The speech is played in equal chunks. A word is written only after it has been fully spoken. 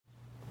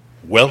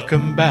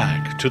Welcome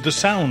back to the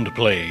sound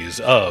plays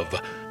of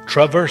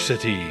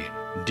Traversity,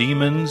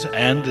 Demons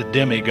and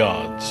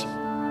Demigods.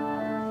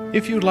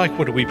 If you like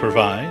what we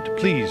provide,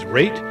 please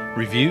rate,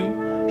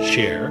 review,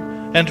 share,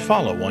 and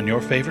follow on your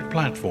favorite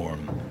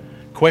platform.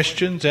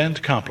 Questions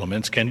and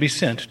compliments can be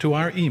sent to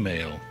our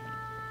email.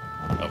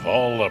 Of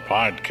all the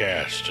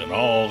podcasts and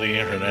all the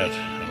internet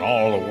and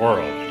all the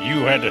world,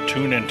 you had to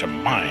tune into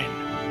mine.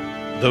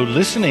 Though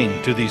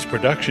listening to these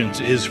productions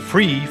is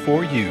free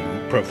for you,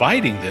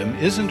 providing them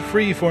isn't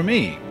free for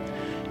me.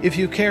 If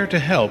you care to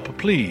help,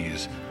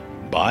 please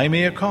buy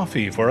me a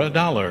coffee for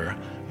 $1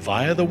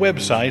 via the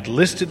website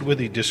listed with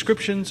the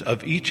descriptions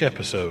of each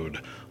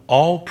episode.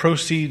 All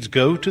proceeds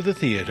go to the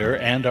theater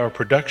and our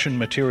production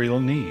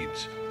material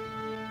needs.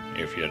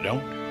 If you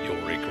don't,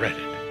 you'll regret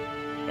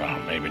it. Well,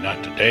 maybe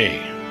not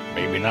today,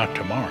 maybe not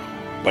tomorrow,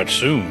 but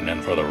soon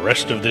and for the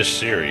rest of this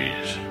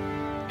series.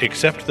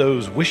 Except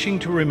those wishing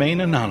to remain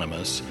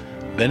anonymous,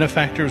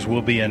 benefactors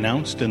will be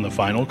announced in the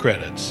final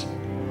credits.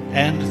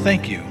 And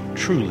thank you,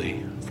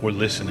 truly, for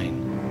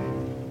listening.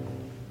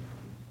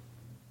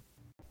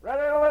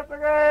 Ready to lift the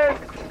gate!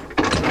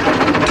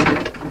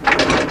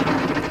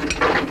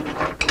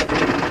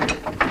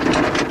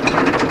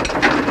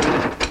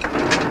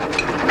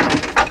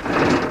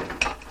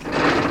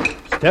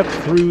 Step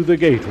through the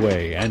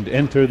gateway and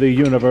enter the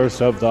universe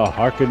of the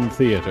Harken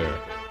Theater.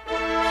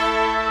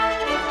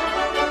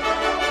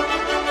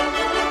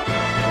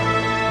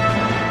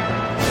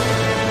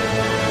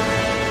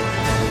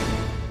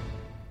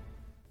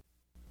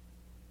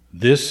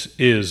 This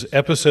is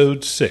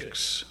Episode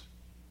 6.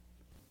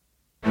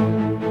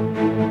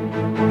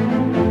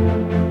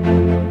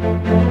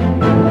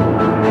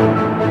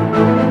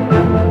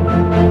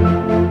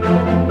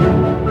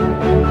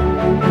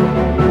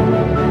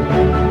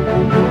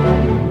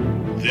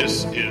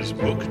 This is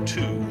Book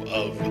 2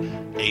 of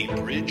A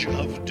Bridge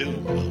of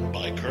Doom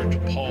by Kurt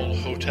Paul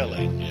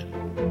Hotelling.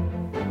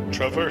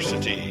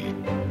 Traversity,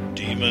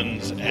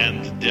 Demons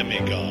and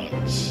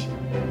Demigods.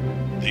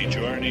 The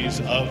Journeys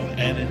of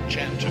an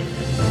Enchanter.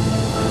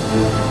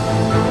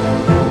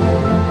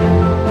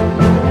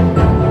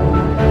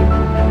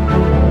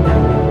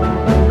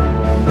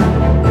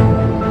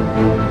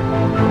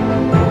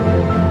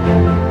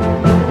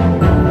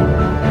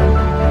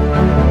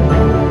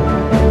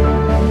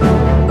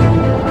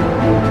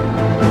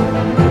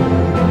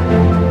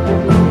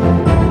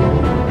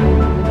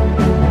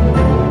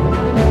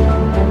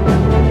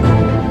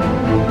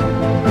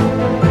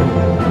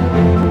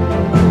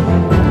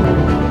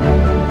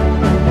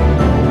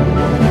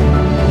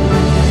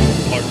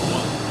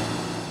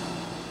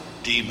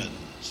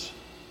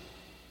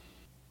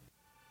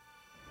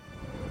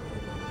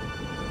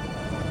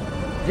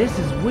 This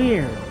is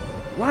weird.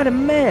 What a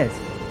mess.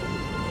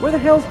 Where the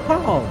hell's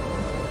Paul?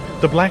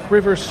 The Black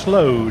River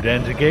slowed,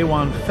 and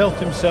Gawain felt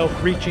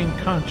himself reaching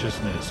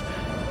consciousness.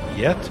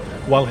 Yet,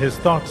 while his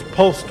thoughts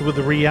pulsed with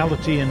the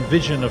reality and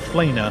vision of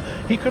Flena,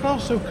 he could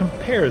also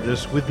compare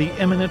this with the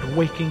imminent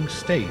waking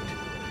state.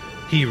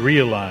 He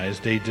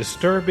realized a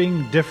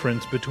disturbing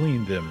difference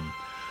between them.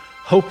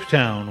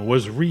 Hopetown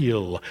was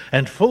real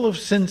and full of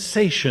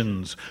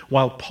sensations,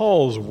 while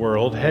Paul's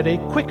world had a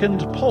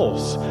quickened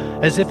pulse,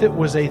 as if it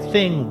was a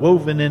thing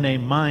woven in a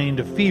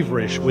mind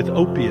feverish with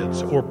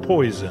opiates or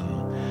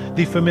poison,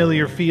 the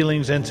familiar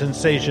feelings and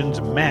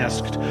sensations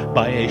masked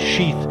by a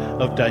sheath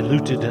of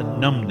diluted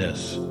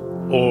numbness.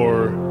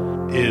 Or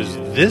is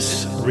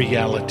this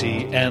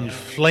reality and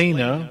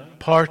Flena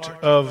part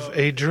of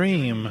a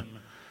dream?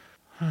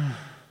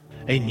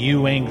 A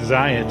new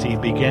anxiety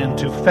began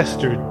to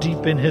fester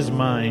deep in his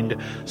mind,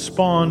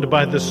 spawned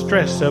by the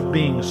stress of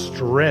being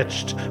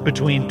stretched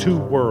between two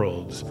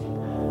worlds.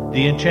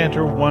 The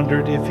enchanter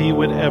wondered if he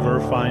would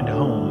ever find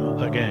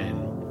home again.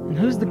 And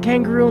who's the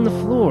kangaroo on the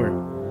floor?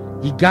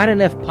 You got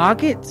enough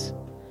pockets?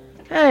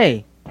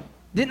 Hey,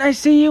 didn't I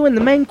see you in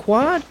the main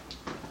quad?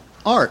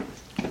 Art,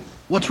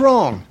 what's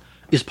wrong?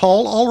 Is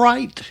Paul all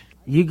right?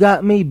 You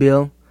got me,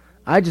 Bill.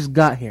 I just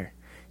got here.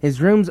 His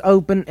room's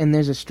open, and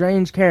there's a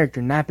strange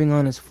character napping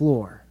on his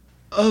floor.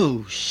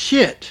 Oh,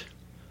 shit.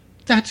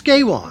 That's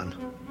Gawain.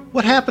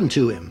 What happened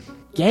to him?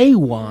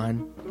 Gawain?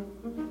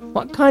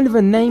 What kind of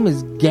a name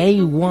is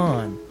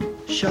Gawain?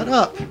 Shut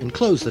up and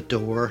close the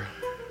door.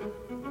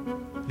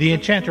 The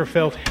enchanter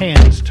felt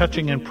hands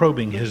touching and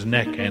probing his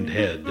neck and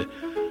head.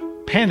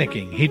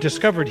 Panicking, he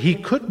discovered he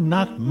could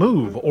not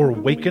move or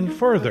waken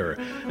further,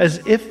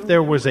 as if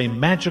there was a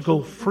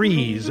magical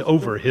freeze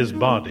over his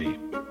body.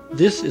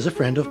 This is a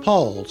friend of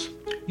Paul's.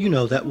 You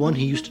know, that one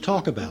he used to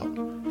talk about,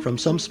 from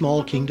some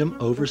small kingdom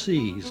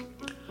overseas.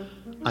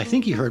 I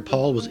think he heard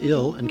Paul was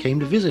ill and came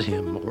to visit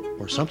him,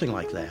 or something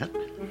like that.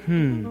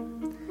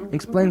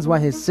 Explains why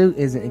his suit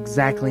isn't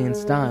exactly in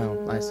style,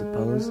 I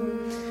suppose.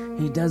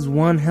 He does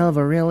one hell of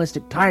a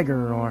realistic tiger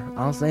roar,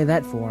 I'll say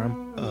that for him.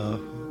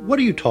 What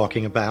are you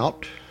talking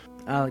about?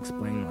 I'll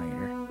explain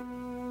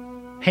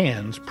later.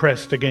 Hands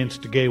pressed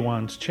against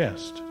Gawain's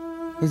chest.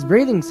 His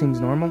breathing seems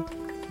normal,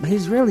 but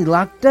he's really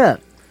locked up.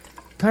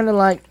 Kind of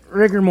like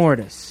rigor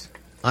mortis.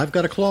 I've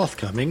got a cloth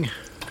coming.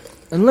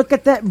 And look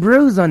at that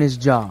bruise on his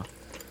jaw.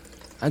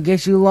 I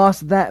guess you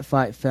lost that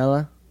fight,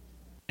 fella.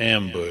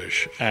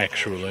 Ambush,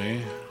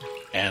 actually.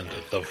 And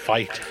the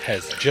fight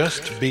has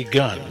just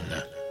begun.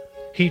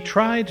 He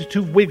tried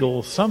to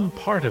wiggle some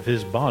part of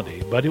his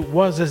body, but it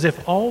was as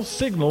if all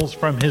signals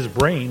from his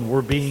brain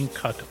were being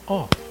cut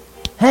off.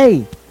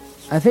 Hey,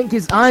 I think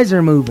his eyes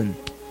are moving.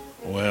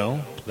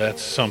 Well,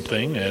 that's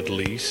something, at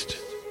least.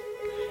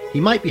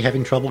 He might be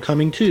having trouble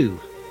coming to.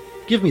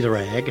 Give me the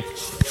rag.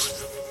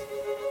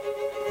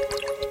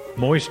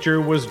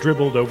 Moisture was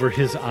dribbled over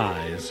his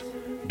eyes.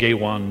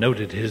 Gaywan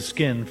noted his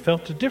skin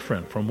felt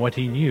different from what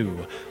he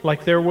knew,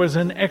 like there was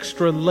an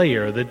extra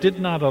layer that did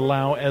not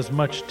allow as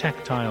much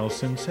tactile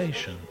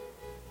sensation.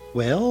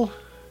 Well?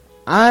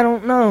 I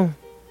don't know.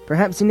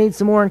 Perhaps he needs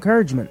some more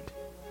encouragement.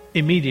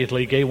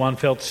 Immediately, Gaywan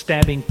felt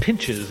stabbing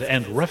pinches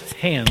and rough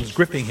hands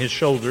gripping his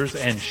shoulders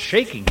and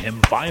shaking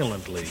him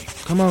violently.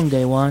 Come on,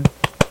 Gaywan.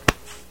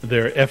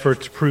 Their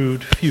efforts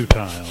proved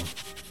futile.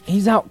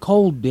 He's out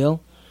cold, Bill.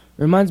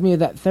 Reminds me of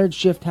that third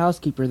shift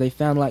housekeeper they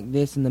found like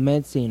this in the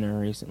med center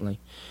recently.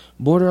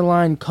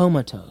 Borderline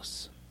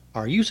comatose.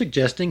 Are you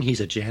suggesting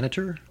he's a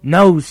janitor?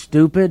 No,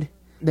 stupid.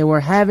 They were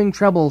having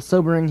trouble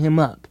sobering him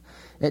up.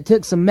 It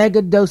took some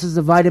mega doses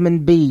of vitamin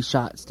B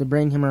shots to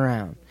bring him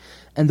around.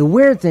 And the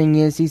weird thing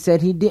is, he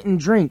said he didn't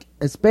drink,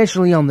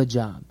 especially on the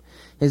job.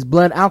 His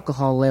blood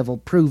alcohol level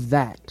proved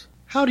that.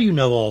 How do you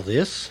know all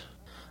this?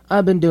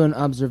 I've been doing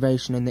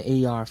observation in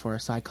the ER for a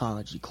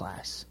psychology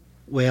class.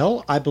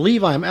 Well, I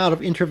believe I'm out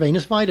of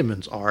intravenous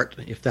vitamins, Art,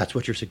 if that's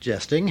what you're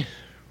suggesting.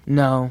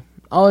 No,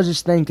 I was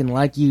just thinking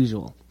like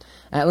usual.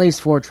 At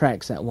least 4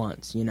 tracks at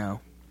once, you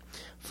know.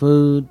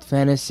 Food,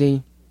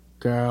 fantasy,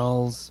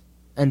 girls,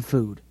 and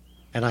food.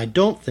 And I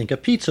don't think a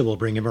pizza will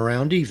bring him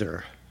around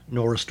either.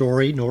 Nor a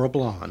story, nor a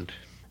blonde.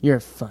 You're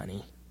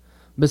funny.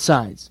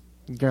 Besides,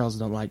 girls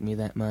don't like me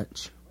that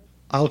much.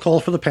 I'll call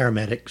for the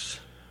paramedics.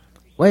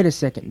 Wait a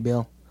second,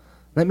 Bill.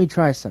 Let me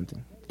try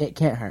something. It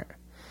can't hurt.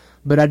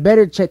 But I'd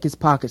better check his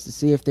pockets to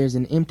see if there's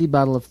an empty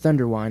bottle of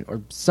thunder wine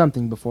or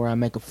something before I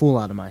make a fool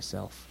out of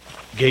myself.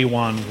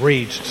 Gaywan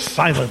raged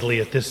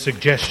silently at this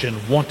suggestion,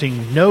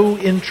 wanting no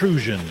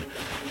intrusion.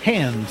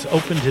 Hands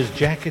opened his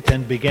jacket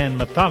and began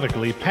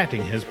methodically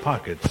patting his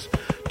pockets.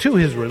 To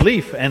his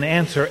relief, an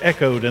answer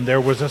echoed, and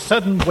there was a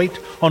sudden weight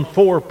on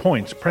 4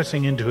 points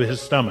pressing into his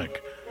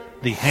stomach.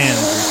 The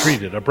hand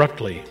retreated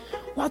abruptly.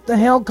 What the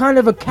hell kind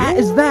of a cat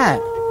is that?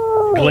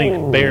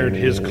 Glink bared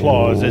his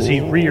claws as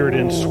he reared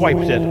and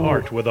swiped at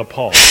Art with a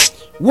paw.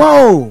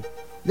 Whoa!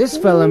 This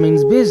fella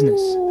means business.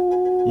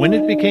 When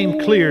it became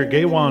clear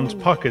Gaywan's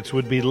pockets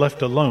would be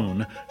left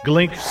alone,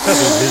 Glink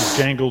settled his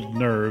jangled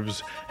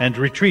nerves and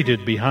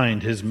retreated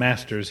behind his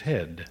master's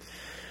head.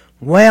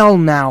 Well,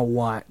 now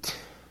what?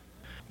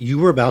 You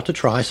were about to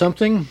try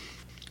something?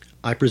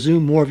 I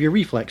presume more of your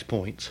reflex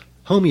points.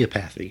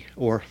 Homeopathy,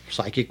 or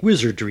psychic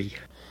wizardry.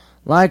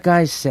 Like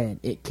I said,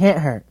 it can't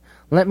hurt.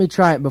 Let me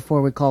try it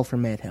before we call for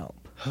med help.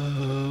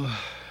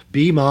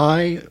 Be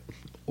my,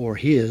 or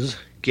his,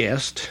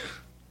 guest.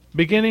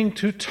 Beginning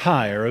to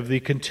tire of the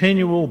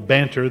continual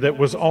banter that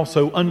was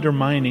also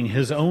undermining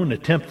his own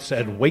attempts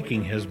at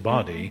waking his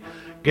body,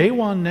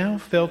 Gaywan now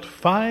felt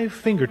 5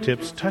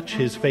 fingertips touch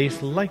his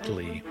face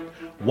lightly.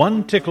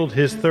 1 tickled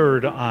his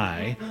third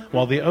eye,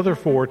 while the other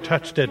 4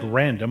 touched at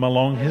random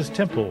along his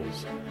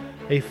temples.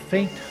 A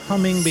faint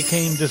humming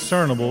became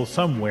discernible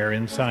somewhere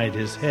inside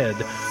his head,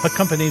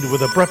 accompanied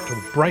with abrupt,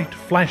 bright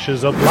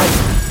flashes of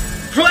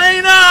light.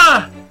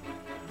 Trainer!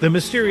 The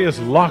mysterious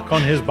lock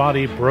on his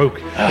body broke,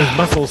 his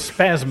muscles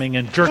spasming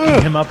and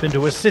jerking him up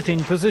into a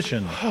sitting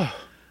position.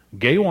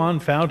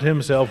 Gaywan found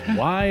himself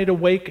wide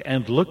awake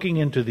and looking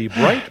into the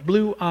bright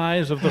blue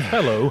eyes of the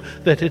fellow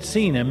that had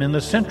seen him in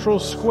the central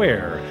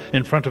square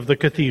in front of the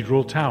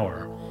cathedral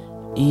tower.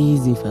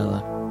 Easy,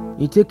 fella.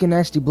 You took a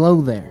nasty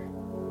blow there.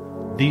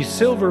 The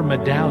silver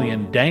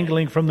medallion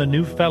dangling from the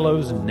new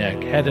fellow's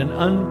neck had an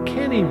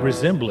uncanny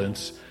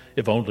resemblance,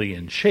 if only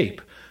in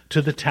shape,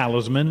 to the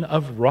talisman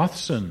of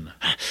Rothson.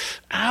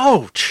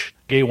 Ouch!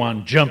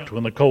 Gaywan jumped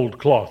when the cold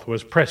cloth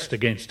was pressed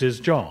against his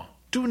jaw.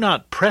 Do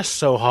not press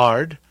so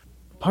hard.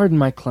 Pardon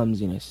my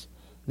clumsiness.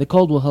 The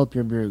cold will help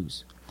your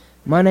bruise.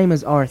 My name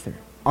is Arthur.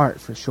 Art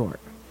for short.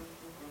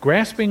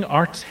 Grasping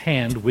Art's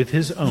hand with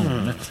his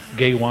own,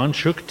 Gaywan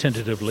shook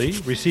tentatively,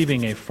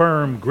 receiving a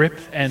firm grip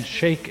and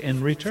shake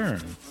in return.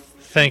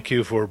 Thank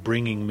you for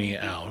bringing me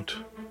out.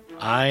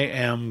 I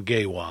am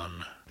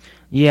Gaywan.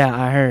 Yeah,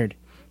 I heard.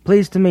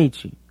 Pleased to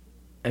meet you.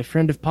 A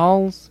friend of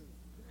Paul's?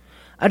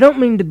 I don't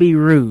mean to be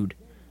rude,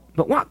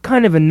 but what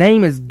kind of a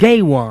name is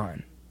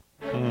Gaywan?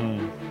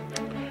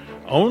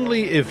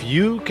 Only if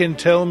you can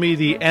tell me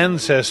the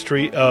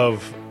ancestry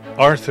of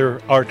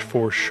Arthur Art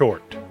for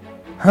short.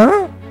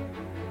 Huh?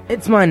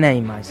 It's my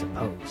name, I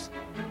suppose.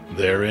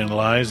 Therein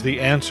lies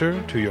the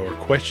answer to your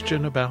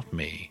question about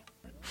me.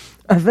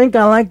 I think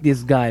I like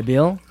this guy,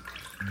 Bill.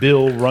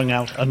 Bill wrung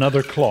out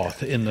another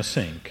cloth in the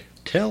sink.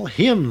 Tell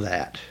him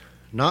that,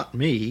 not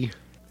me.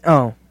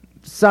 Oh,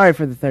 sorry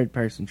for the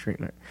third-person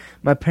treatment.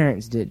 My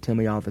parents did it to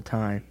me all the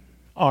time.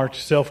 Art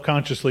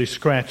self-consciously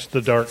scratched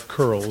the dark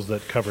curls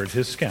that covered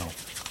his scalp.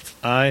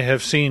 I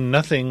have seen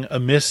nothing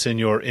amiss in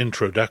your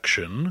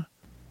introduction.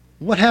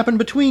 What happened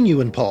between you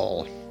and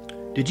Paul?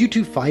 Did you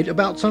two fight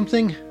about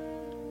something?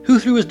 Who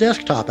threw his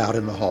desktop out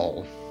in the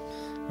hall?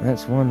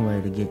 That's one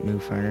way to get new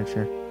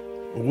furniture.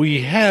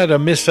 We had a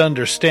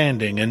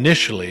misunderstanding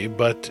initially,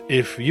 but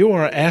if you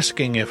are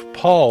asking if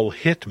Paul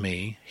hit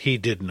me, he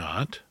did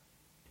not.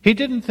 He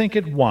didn't think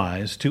it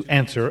wise to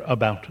answer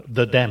about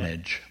the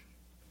damage.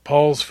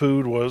 Paul's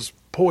food was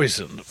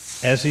poisoned.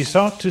 As he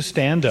sought to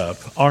stand up,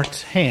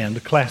 Art's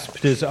hand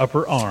clasped his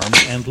upper arm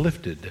and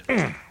lifted.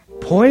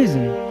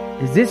 Poison?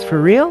 Is this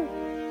for real?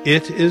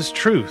 It is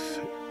truth,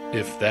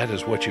 if that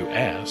is what you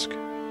ask.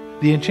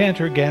 The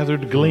enchanter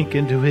gathered Glink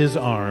into his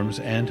arms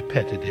and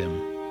petted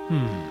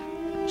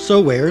him.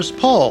 So where's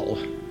Paul?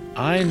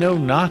 I know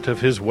not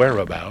of his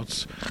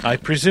whereabouts. I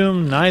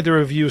presume neither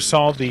of you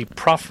saw the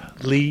prof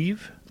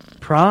leave?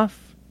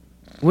 Prof?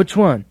 Which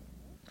one?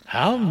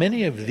 How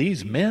many of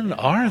these men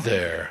are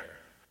there?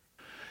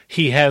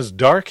 He has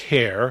dark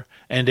hair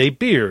and a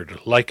beard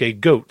like a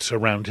goat's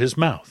around his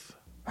mouth.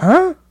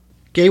 Huh?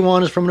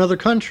 Gaywan is from another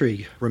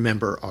country,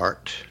 remember,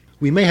 Art.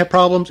 We may have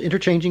problems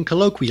interchanging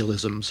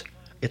colloquialisms.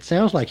 It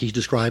sounds like he's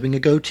describing a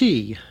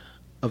goatee,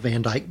 a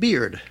Van Dyke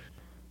beard.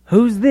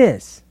 Who's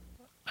this?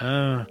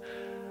 A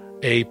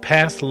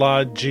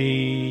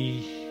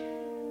pathology...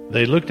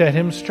 They looked at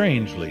him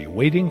strangely,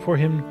 waiting for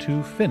him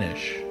to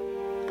finish.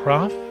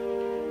 Prof?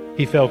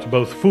 He felt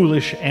both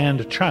foolish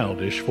and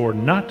childish for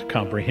not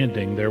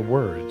comprehending their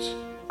words.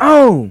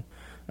 Oh!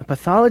 A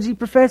pathology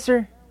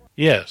professor?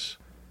 Yes.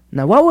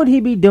 Now what would he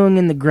be doing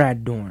in the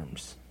grad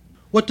dorms?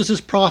 What does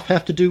this prof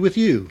have to do with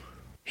you?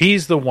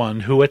 He's the one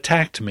who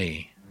attacked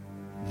me.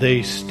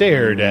 They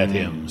stared at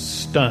him,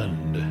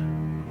 stunned.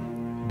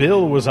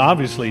 Bill was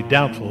obviously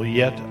doubtful,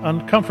 yet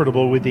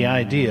uncomfortable with the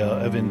idea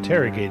of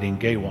interrogating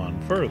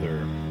Gaywan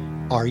further.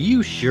 Are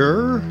you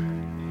sure?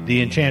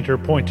 The enchanter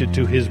pointed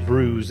to his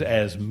bruise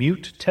as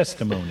mute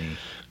testimony.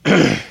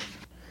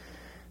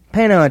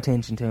 Pay no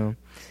attention to him.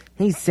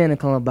 He's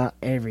cynical about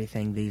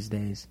everything these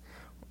days.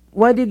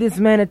 Why did this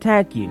man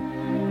attack you?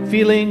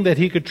 Feeling that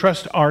he could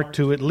trust Art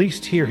to at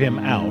least hear him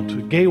out,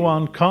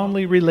 Gaywan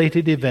calmly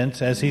related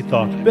events as he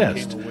thought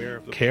best,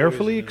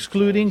 carefully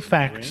excluding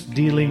facts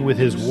dealing with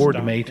his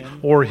wardmate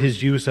or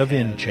his use of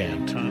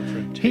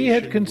enchant. He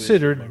had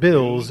considered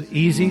Bill's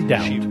easy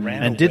doubt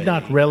and did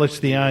not relish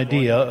the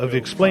idea of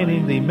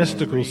explaining the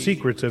mystical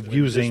secrets of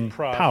using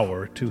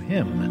power to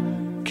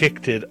him.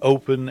 Kicked it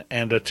open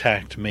and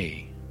attacked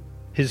me.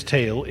 His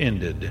tale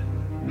ended.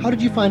 How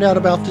did you find out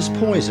about this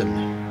poison?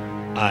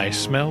 I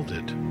smelled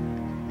it.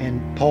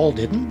 And Paul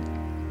didn't?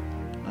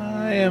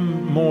 I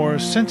am more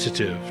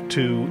sensitive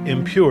to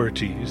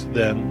impurities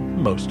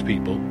than most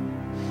people.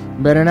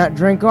 Better not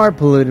drink our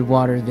polluted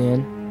water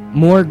then.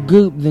 More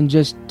goop than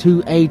just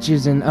 2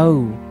 H's and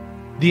O.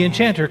 The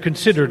enchanter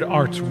considered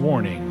Art's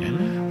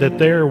warning that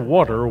their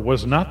water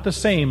was not the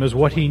same as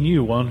what he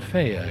knew on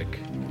Phaeac.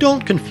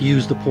 Don't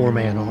confuse the poor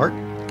man, Art.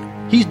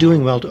 He's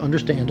doing well to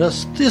understand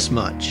us this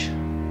much.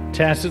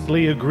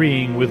 Tacitly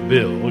agreeing with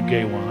Bill,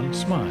 Gaywan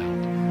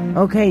smiled.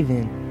 Okay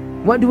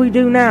then, what do we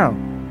do now?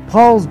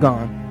 Paul's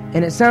gone,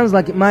 and it sounds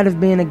like it might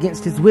have been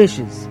against his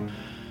wishes.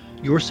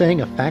 You're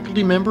saying a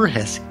faculty member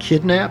has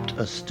kidnapped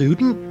a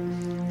student?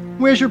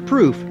 Where's your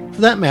proof?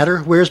 For that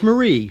matter, where's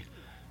Marie?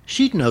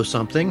 She'd know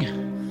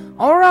something.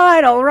 All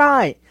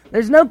right.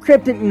 There's no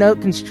cryptic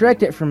note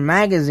constructed from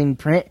magazine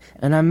print,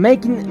 and I'm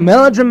making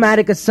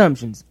melodramatic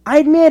assumptions. I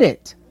admit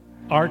it.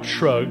 Art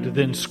shrugged,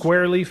 then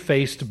squarely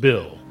faced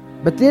Bill.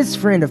 But this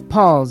friend of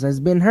Paul's has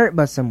been hurt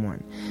by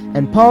someone,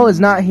 and Paul is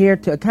not here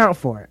to account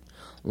for it.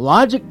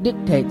 Logic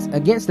dictates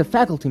against a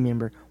faculty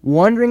member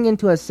wandering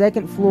into a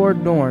second-floor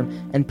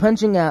dorm and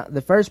punching out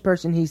the first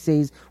person he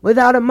sees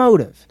without a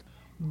motive.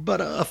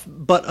 But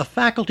a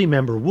faculty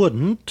member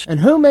wouldn't. And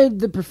who made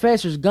the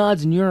professors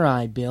gods in your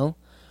eye, Bill?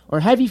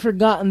 Or have you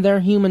forgotten they're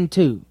human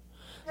too?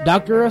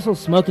 Dr. Russell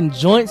smoking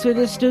joints with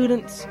his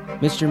students?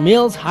 Mr.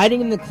 Mills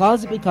hiding in the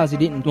closet because he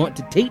didn't want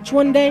to teach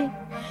one day?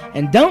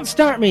 And don't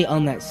start me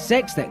on that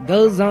sex that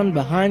goes on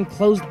behind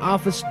closed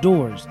office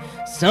doors.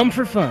 Some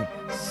for fun,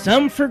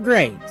 some for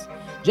grades.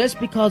 Just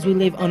because we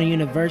live on a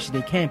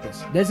university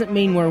campus doesn't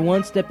mean we're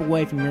one step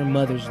away from your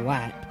mother's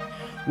lap.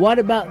 What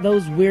about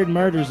those weird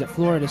murders at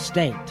Florida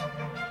State?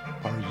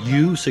 Are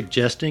you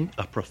suggesting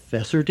a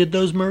professor did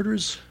those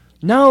murders?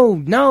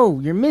 No,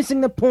 you're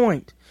missing the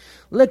point.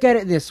 Look at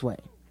it this way.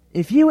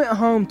 If you went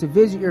home to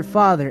visit your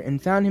father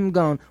and found him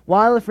gone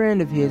while a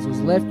friend of his was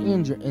left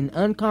injured and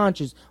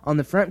unconscious on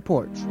the front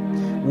porch,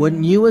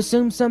 wouldn't you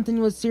assume something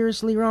was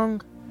seriously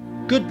wrong?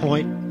 Good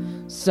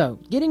point. So,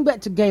 getting back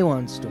to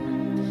Gaywan's story,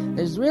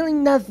 there's really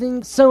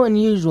nothing so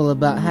unusual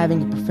about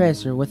having a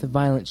professor with a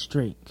violent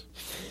streak.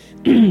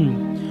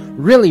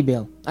 Really,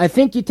 Bill, I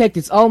think you take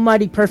this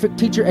almighty perfect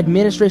teacher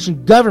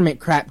administration government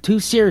crap too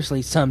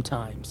seriously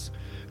sometimes.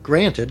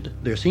 Granted,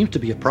 there seems to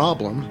be a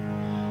problem.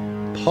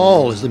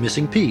 Paul is the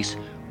missing piece.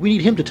 We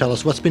need him to tell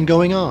us what's been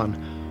going on.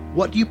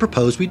 What do you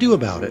propose we do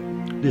about it?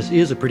 This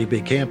is a pretty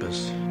big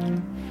campus.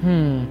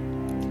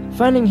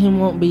 Finding him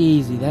won't be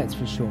easy, that's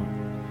for sure.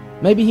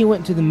 Maybe he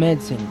went to the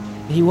med center.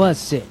 He was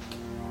sick.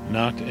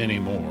 Not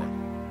anymore.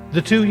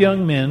 The two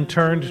young men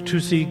turned to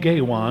see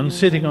Gaywan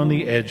sitting on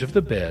the edge of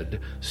the bed,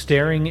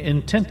 staring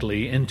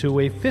intently into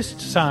a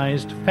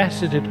fist-sized,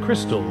 faceted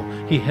crystal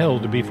he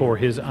held before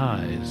his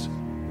eyes.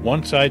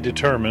 Once I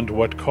determined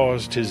what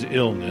caused his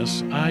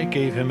illness, I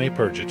gave him a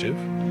purgative.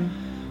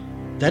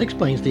 That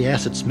explains the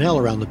acid smell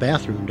around the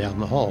bathroom down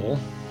the hall.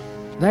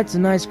 That's a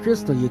nice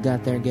crystal you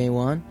got there,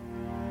 Gaywan.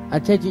 I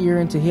take it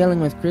you're into healing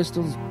with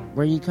crystals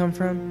where you come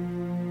from?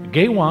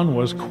 Gaywan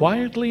was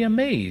quietly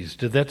amazed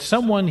that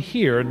someone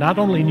here not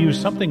only knew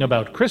something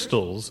about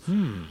crystals,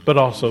 but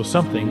also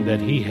something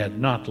that he had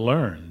not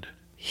learned.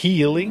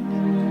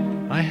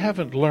 Healing? I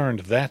haven't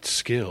learned that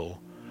skill.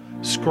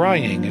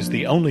 Scrying is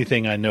the only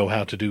thing I know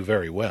how to do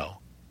very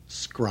well.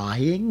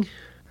 Scrying?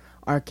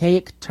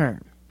 Archaic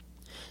term.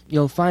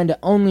 You'll find it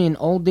only in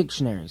old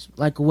dictionaries,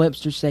 like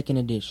Webster's Second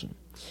Edition.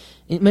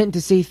 It meant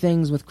to see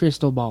things with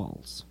crystal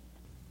balls.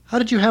 How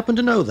did you happen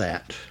to know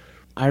that?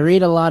 I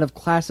read a lot of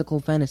classical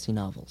fantasy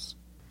novels.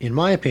 In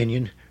my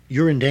opinion,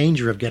 you're in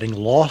danger of getting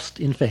lost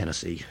in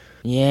fantasy.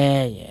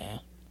 Yeah.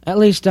 At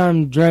least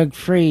I'm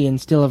drug-free and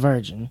still a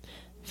virgin.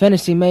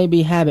 Fantasy may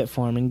be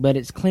habit-forming, but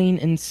it's clean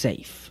and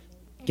safe.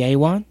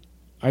 Gaywan,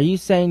 are you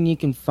saying you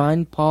can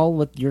find Paul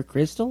with your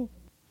crystal?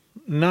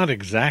 Not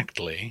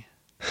exactly.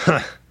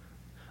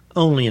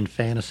 Only in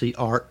fantasy,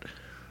 Art.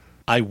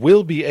 I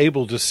will be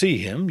able to see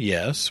him,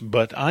 yes,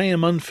 but I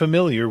am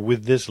unfamiliar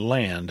with this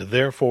land,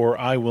 therefore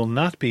I will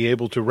not be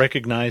able to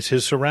recognize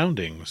his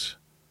surroundings.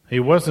 He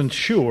wasn't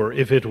sure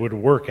if it would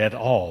work at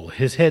all,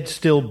 his head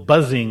still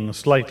buzzing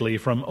slightly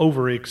from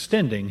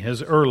overextending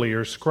his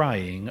earlier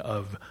scrying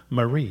of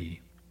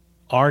Marie.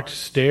 Art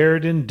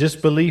stared in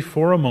disbelief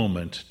for a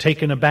moment,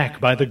 taken aback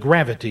by the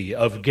gravity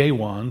of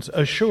Gaywan's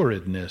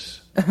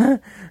assuredness.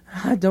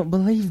 I don't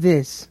believe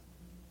this.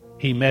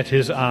 He met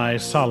his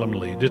eyes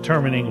solemnly,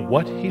 determining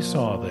what he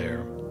saw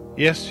there.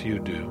 Yes, you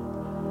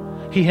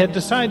do. He had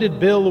decided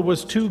Bill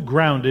was too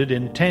grounded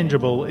in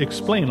tangible,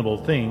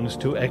 explainable things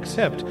to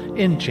accept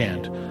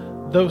enchant,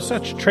 though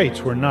such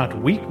traits were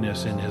not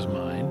weakness in his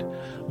mind.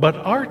 But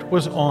Art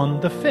was on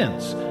the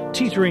fence,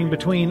 teetering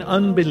between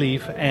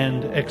unbelief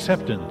and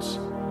acceptance.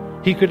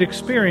 He could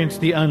experience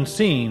the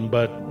unseen,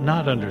 but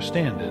not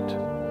understand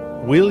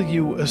it. Will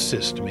you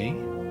assist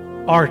me?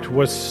 Art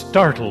was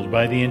startled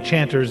by the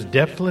enchanter's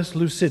depthless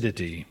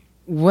lucidity.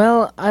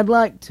 Well, I'd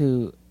like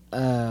to,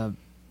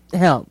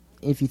 help,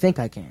 if you think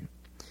I can.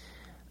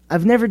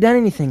 I've never done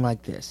anything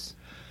like this.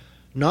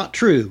 Not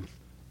true.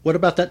 What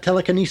about that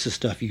telekinesis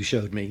stuff you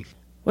showed me?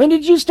 When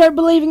did you start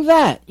believing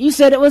that? You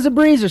said it was a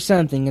breeze or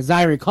something, as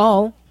I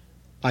recall.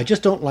 I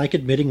just don't like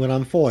admitting when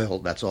I'm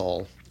foiled, that's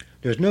all.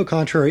 There's no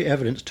contrary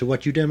evidence to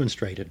what you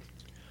demonstrated.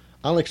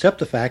 I'll accept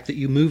the fact that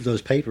you moved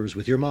those papers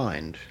with your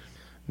mind.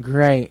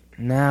 Great,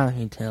 now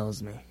he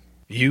tells me.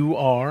 You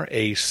are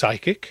a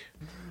psychic?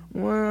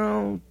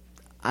 Well,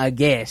 I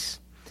guess.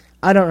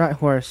 I don't write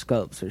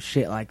horoscopes or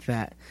shit like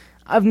that.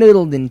 I've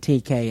noodled in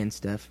TK and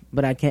stuff,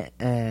 but I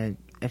can't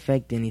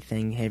affect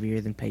anything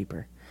heavier than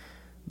paper.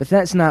 But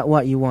that's not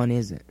what you want,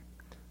 is it?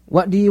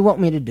 What do you want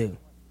me to do?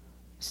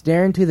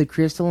 Stare into the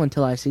crystal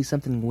until I see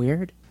something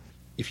weird?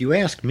 If you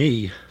ask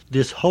me,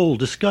 this whole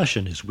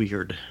discussion is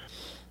weird.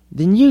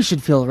 Then you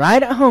should feel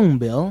right at home,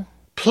 Bill.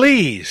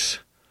 Please!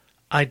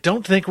 I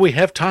don't think we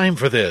have time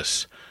for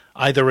this.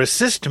 Either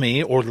assist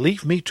me or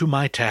leave me to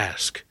my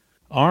task.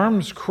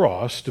 Arms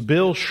crossed,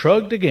 Bill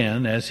shrugged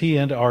again as he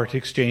and Art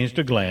exchanged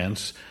a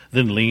glance,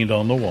 then leaned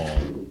on the wall.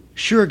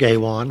 Sure,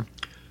 Gaywan.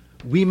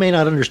 We may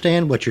not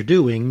understand what you're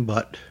doing,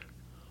 but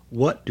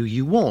what do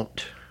you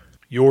want?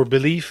 Your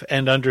belief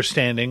and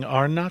understanding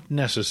are not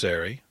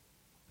necessary.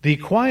 The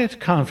quiet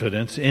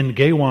confidence in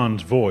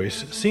Gaywan's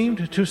voice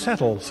seemed to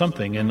settle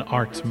something in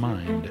Art's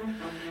mind.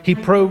 He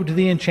probed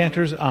the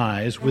enchanter's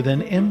eyes with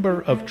an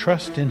ember of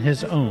trust in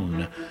his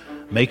own,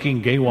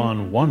 making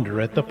Gaywan wonder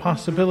at the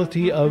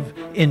possibility of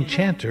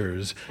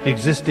enchanters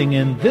existing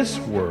in this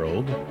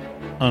world,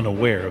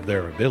 unaware of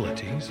their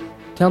abilities.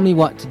 Tell me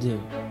what to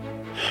do.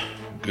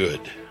 Good.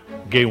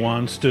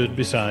 Gaywan stood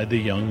beside the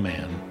young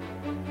man.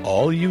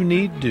 All you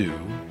need do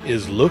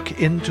is look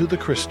into the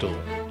crystal.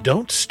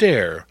 Don't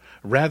stare.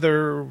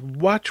 Rather,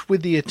 watch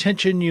with the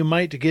attention you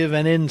might give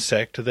an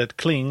insect that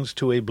clings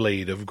to a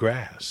blade of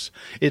grass.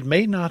 It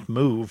may not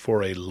move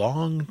for a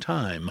long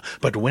time,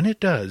 but when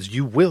it does,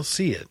 you will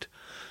see it.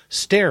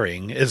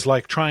 Staring is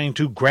like trying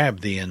to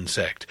grab the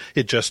insect.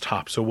 It just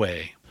hops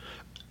away.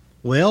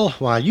 Well,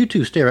 while you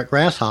two stare at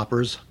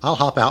grasshoppers, I'll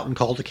hop out and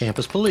call the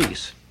campus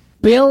police.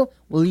 Bill,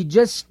 will you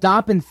just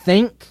stop and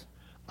think?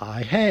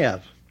 I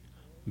have.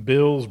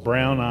 Bill's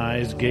brown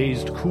eyes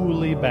gazed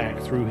coolly back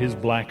through his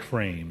black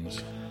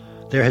frames.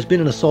 There has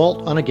been an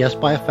assault on a guest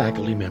by a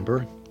faculty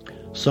member.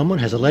 Someone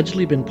has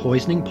allegedly been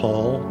poisoning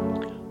Paul.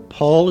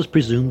 Paul is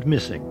presumed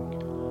missing.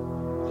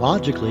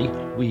 Logically,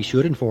 we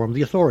should inform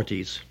the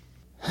authorities.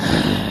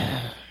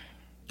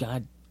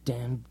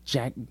 Goddamn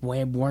Jack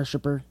Webb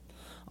worshipper.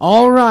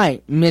 All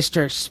right,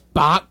 Mr.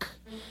 Spock.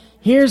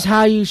 Here's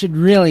how you should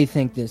really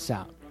think this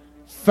out.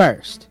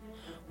 First,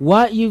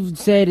 What you've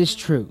said is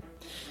true.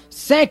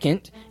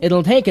 Second,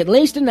 it'll take at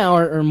least an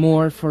hour or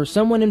more for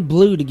someone in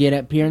blue to get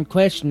up here and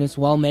question us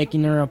while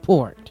making a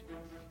report.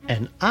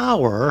 An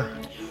hour?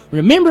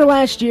 Remember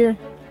last year?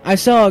 I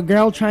saw a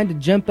girl trying to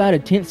jump out a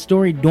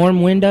 10th-story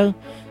dorm window.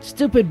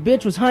 Stupid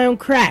bitch was high on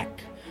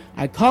crack.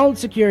 I called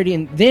security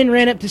and then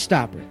ran up to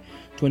stop her.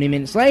 20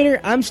 minutes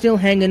later, I'm still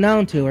hanging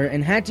on to her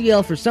and had to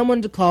yell for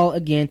someone to call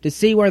again to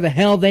see where the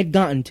hell they'd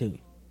gotten to.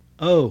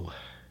 Oh,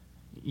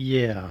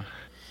 yeah.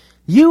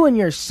 You and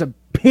your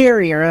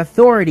superior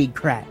authority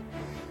crap.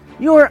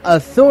 Your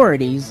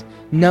authorities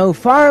know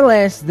far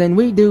less than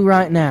we do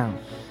right now.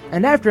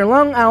 And after a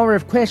long hour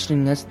of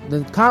questioning us,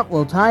 the cop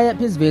will tie up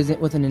his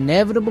visit with an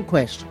inevitable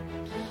question.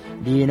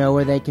 Do you know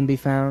where they can be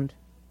found?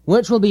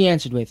 Which will be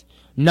answered with,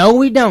 no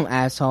we don't,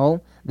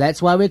 asshole.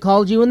 That's why we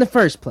called you in the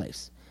first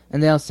place.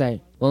 And they'll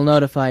say, we'll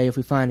notify you if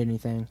we find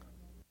anything.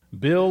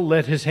 Bill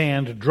let his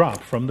hand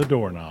drop from the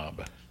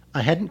doorknob.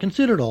 I hadn't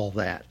considered all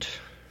that.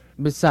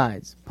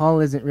 Besides, Paul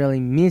isn't really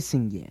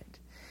missing yet.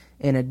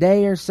 In a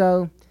day or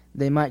so,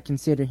 they might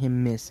consider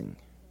him missing.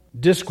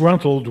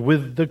 Disgruntled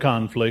with the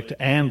conflict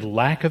and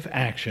lack of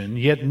action,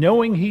 yet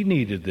knowing he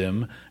needed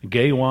them,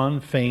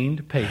 Gaywan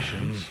feigned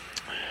patience.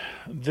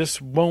 This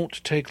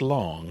won't take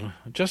long,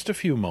 just a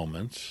few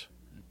moments.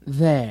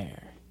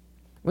 There.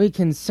 We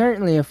can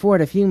certainly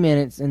afford a few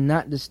minutes and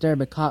not disturb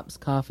a cop's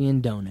coffee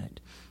and donut.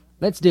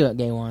 Let's do it,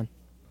 Gaywan.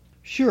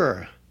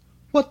 Sure.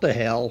 What the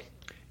hell?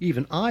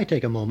 Even I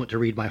take a moment to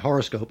read my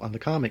horoscope on the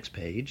comics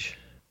page.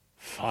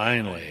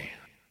 Finally.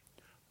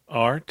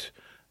 Art,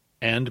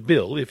 and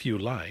Bill, if you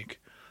like,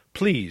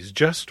 please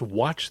just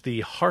watch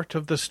the heart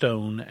of the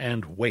stone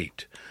and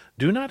wait.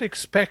 Do not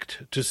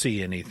expect to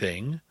see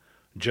anything.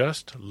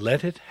 Just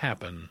let it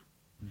happen.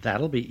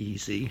 That'll be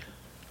easy.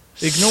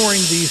 Ignoring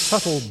the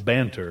subtle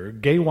banter,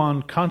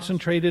 Gaywan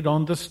concentrated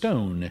on the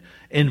stone,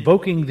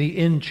 invoking the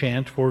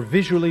enchant for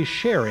visually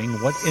sharing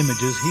what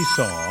images he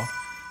saw,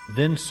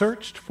 then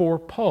searched for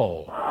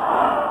Paul.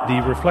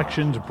 The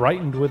reflections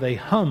brightened with a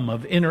hum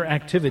of inner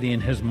activity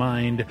in his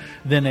mind,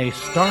 then a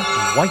stark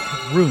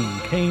white room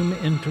came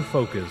into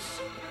focus.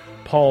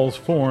 Paul's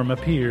form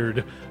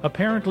appeared,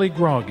 apparently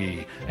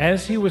groggy,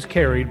 as he was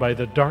carried by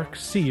the dark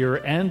seer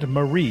and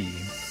Marie.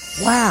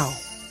 Wow!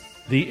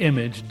 The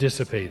image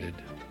dissipated.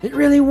 It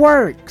really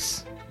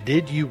works!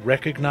 Did you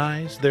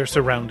recognize their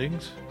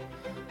surroundings?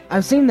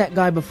 I've seen that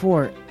guy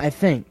before, I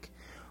think.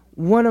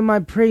 One of my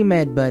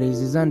pre-med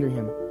buddies is under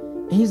him.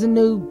 He's a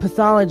new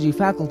pathology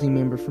faculty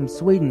member from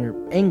Sweden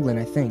or England,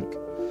 I think.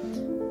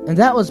 And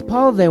that was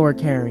Paul they were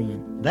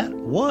carrying. That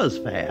was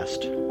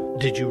fast.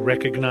 Did you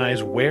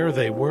recognize where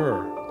they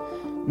were?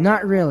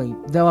 Not really,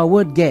 though I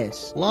would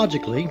guess.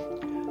 Logically,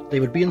 they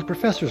would be in the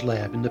professor's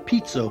lab in the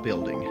Pizzo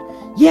building.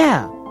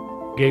 Yeah!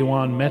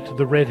 Gaywan met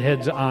the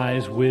redhead's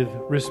eyes with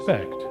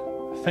respect.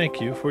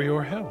 Thank you for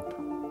your help.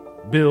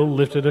 Bill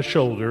lifted a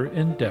shoulder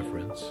in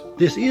deference.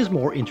 This is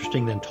more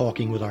interesting than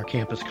talking with our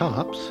campus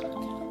cops.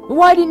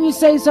 Why didn't you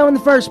say so in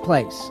the first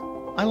place?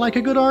 I like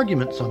a good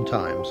argument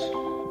sometimes.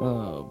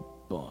 Oh,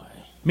 boy.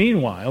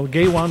 Meanwhile,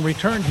 Gaywan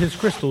returned his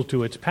crystal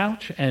to its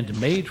pouch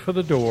and made for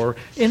the door,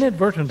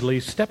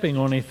 inadvertently stepping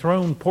on a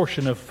thrown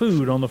portion of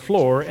food on the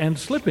floor and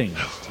slipping.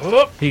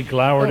 He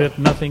glowered at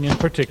nothing in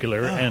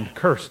particular and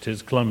cursed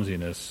his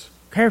clumsiness.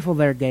 Careful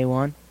there,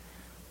 Gaywan.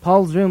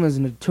 Paul's room is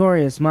a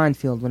notorious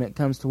minefield when it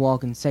comes to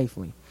walking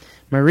safely.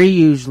 Marie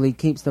usually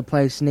keeps the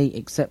place neat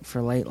except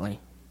for lately.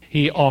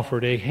 He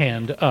offered a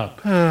hand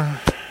up.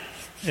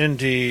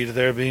 Indeed,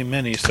 there be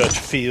many such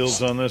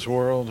fields on this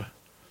world.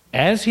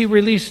 As he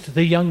released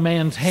the young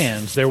man's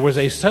hands, there was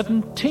a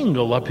sudden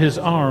tingle up his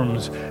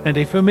arms and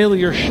a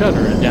familiar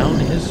shudder down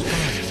his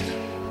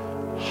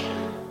spine.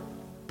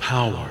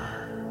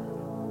 Power.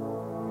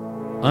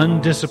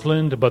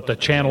 Undisciplined, but the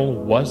channel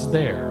was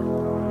there.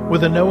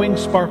 With a knowing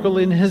sparkle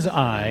in his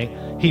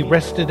eye, he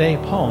rested a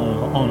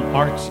palm on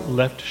Art's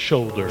left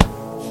shoulder.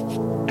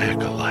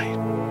 Acolyte.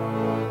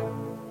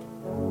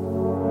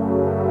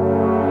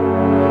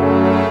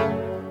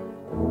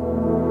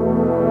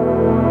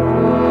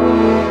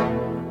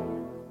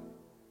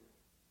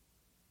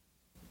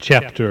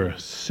 Chapter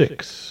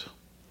 6.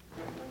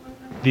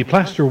 The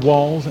plaster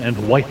walls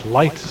and white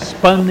lights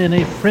spun in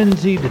a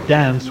frenzied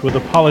dance with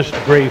a polished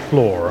gray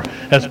floor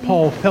as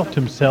Paul felt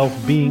himself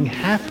being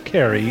half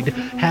carried,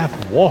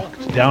 half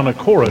walked down a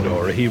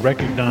corridor he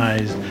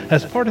recognized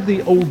as part of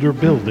the older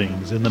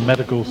buildings in the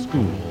medical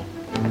school.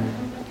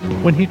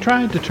 When he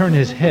tried to turn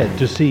his head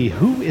to see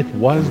who it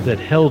was that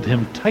held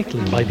him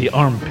tightly by the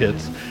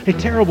armpits, a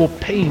terrible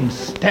pain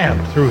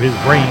stabbed through his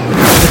brain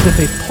as if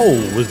a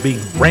pole was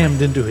being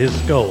rammed into his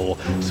skull,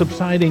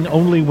 subsiding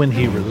only when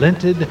he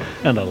relented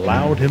and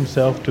allowed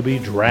himself to be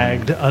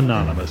dragged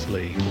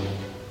anonymously.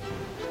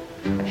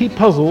 He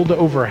puzzled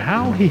over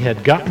how he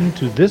had gotten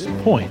to this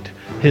point,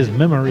 his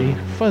memory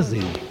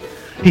fuzzy.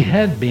 He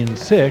had been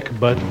sick,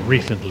 but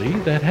recently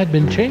that had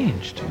been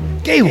changed.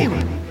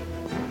 Gaywan!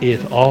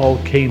 It all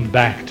came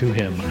back to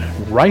him,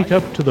 right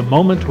up to the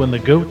moment when the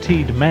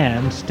goateed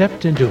man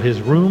stepped into his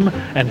room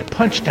and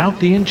punched out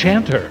the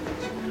enchanter.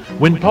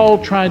 When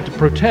Paul tried to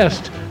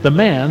protest, the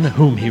man,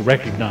 whom he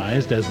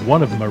recognized as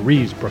one of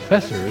Marie's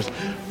professors,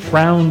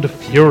 frowned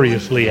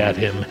furiously at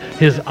him,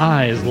 his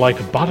eyes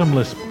like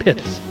bottomless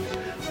pits.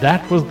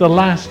 That was the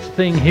last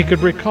thing he could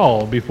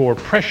recall before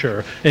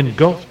pressure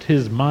engulfed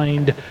his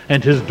mind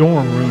and his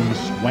dorm room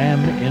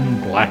swam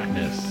in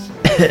blackness.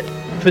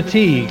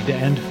 Fatigued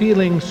and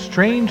feeling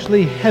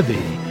strangely heavy,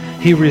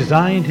 he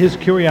resigned his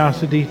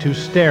curiosity to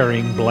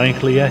staring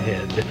blankly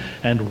ahead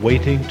and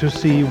waiting to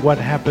see what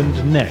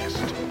happened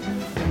next.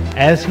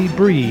 As he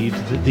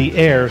breathed, the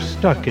air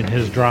stuck in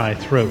his dry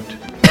throat,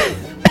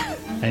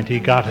 and he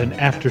got an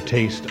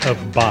aftertaste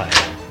of bile.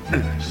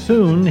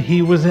 Soon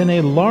he was in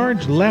a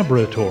large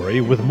laboratory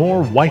with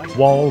more white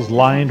walls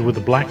lined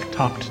with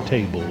black-topped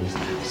tables,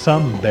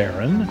 some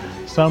barren,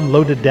 some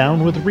loaded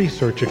down with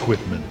research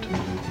equipment,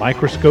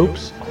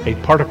 microscopes, a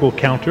particle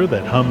counter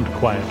that hummed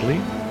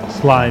quietly,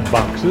 slide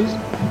boxes,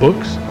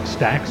 books,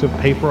 stacks of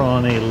paper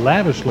on a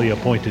lavishly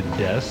appointed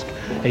desk,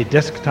 a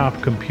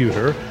desktop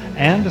computer,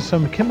 and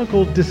some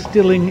chemical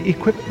distilling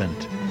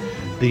equipment.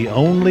 The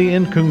only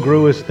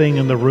incongruous thing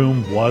in the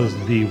room was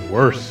the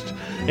worst.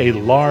 A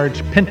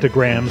large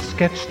pentagram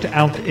sketched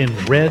out in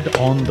red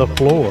on the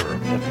floor.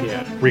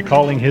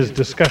 Recalling his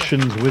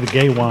discussions with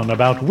Gaywan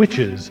about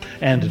witches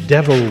and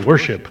devil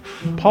worship,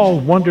 Paul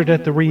wondered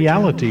at the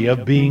reality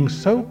of being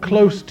so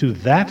close to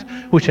that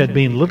which had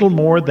been little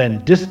more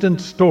than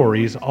distant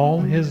stories all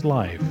his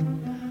life.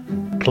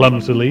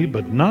 Clumsily,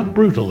 but not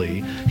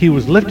brutally, he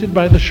was lifted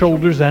by the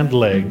shoulders and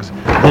legs,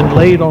 then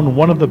laid on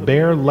one of the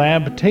bare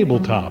lab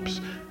tabletops.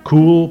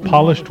 Cool,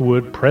 polished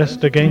wood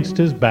pressed against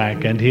his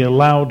back, and he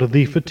allowed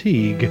the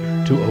fatigue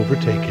to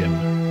overtake him.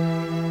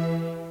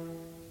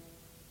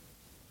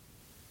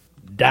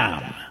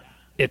 Damn,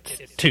 it's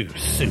too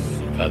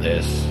soon for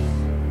this.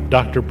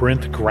 Dr.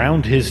 Brent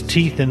ground his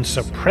teeth in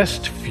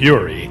suppressed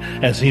fury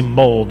as he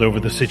mulled over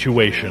the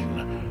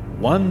situation,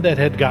 one that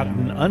had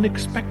gotten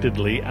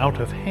unexpectedly out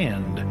of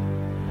hand.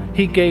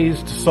 He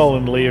gazed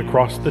sullenly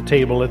across the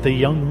table at the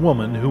young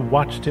woman who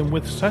watched him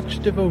with such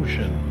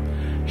devotion.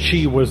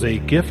 She was a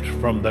gift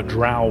from the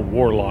drow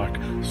warlock,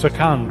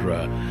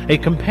 Sakandra, a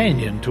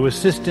companion to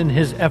assist in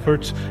his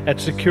efforts at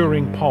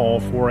securing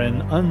Paul for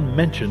an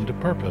unmentioned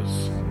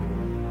purpose.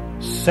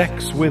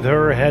 Sex with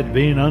her had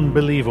been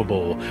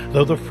unbelievable,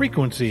 though the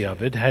frequency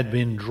of it had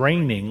been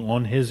draining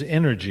on his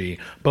energy,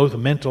 both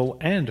mental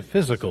and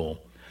physical.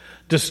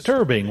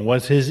 Disturbing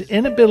was his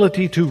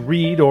inability to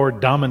read or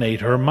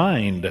dominate her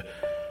mind.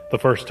 The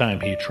first time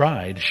he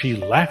tried, she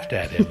laughed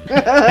at him,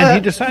 and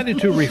he decided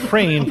to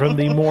refrain from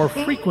the more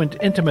frequent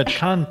intimate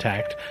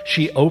contact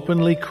she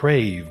openly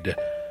craved,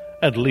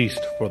 at least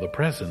for the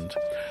present.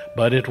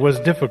 But it was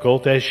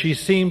difficult, as she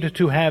seemed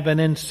to have an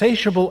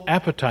insatiable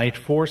appetite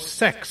for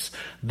sex.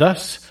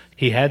 Thus,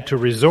 he had to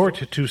resort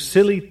to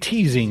silly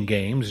teasing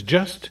games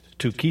just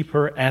to keep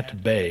her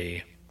at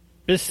bay.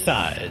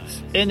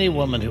 Besides, any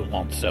woman who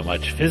wants so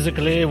much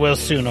physically will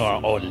sooner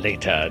or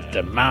later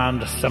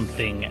demand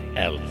something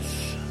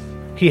else.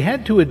 He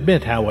had to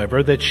admit,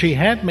 however, that she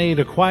had made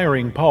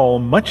acquiring Paul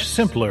much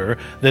simpler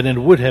than it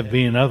would have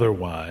been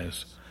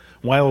otherwise.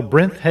 While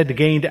Brent had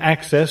gained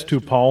access to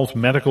Paul's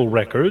medical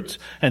records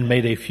and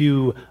made a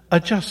few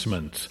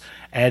adjustments,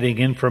 adding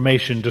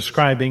information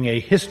describing a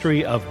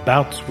history of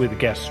bouts with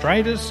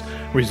gastritis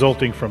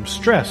resulting from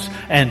stress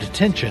and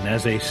tension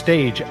as a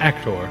stage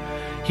actor,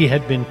 he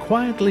had been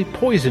quietly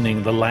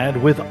poisoning the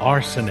lad with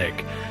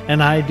arsenic,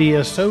 an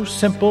idea so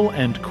simple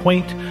and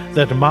quaint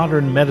that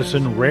modern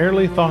medicine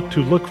rarely thought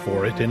to look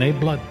for it in a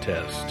blood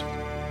test.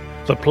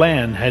 The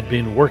plan had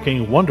been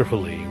working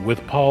wonderfully,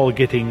 with Paul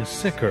getting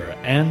sicker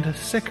and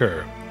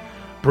sicker.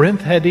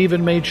 Brent had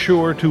even made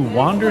sure to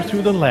wander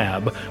through the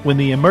lab when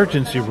the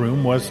emergency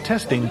room was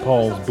testing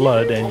Paul's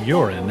blood and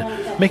urine,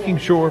 making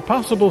sure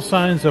possible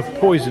signs of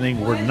poisoning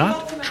were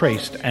not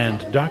traced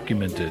and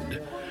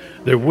documented.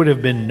 There would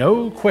have been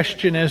no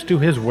question as to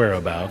his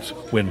whereabouts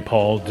when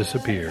Paul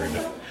disappeared.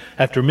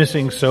 After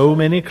missing so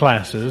many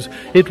classes,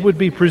 it would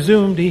be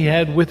presumed he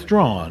had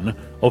withdrawn,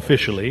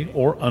 officially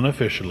or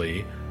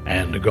unofficially,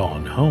 and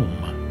gone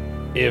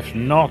home. If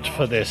not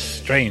for this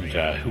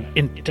stranger who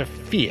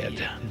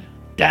interfered,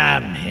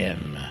 damn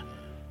him.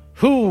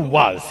 Who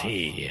was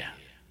he?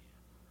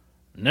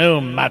 No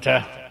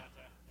matter.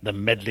 The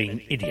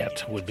meddling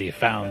idiot would be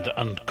found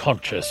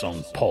unconscious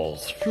on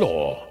Paul's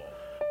floor.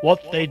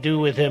 What they do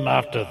with him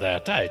after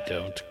that, I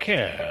don't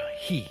care.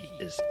 He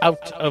is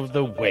out of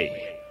the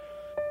way.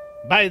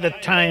 By the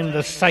time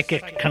the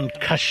psychic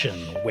concussion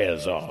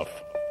wears off,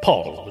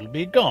 Paul will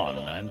be gone,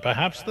 and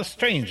perhaps the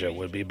stranger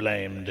will be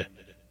blamed.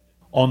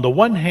 On the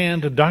one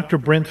hand, Dr.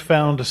 Brent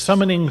found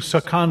summoning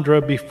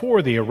Sakandra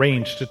before the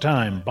arranged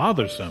time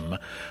bothersome,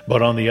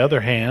 but on the other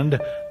hand,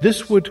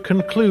 this would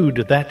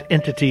conclude that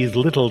entity's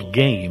little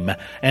game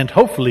and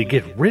hopefully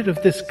get rid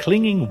of this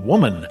clinging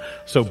woman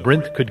so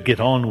Brent could get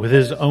on with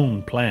his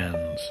own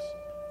plans.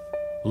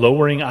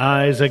 Lowering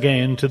eyes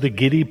again to the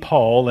giddy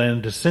Paul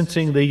and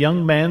sensing the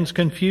young man's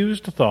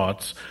confused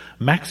thoughts,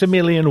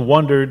 Maximilian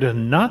wondered,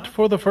 not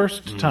for the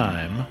first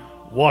time,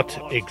 What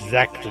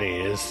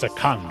exactly is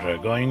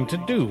Secondra going to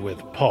do with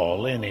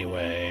Paul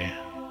anyway?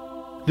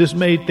 This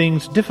made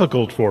things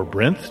difficult for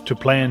Brinth to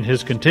plan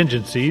his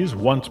contingencies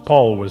once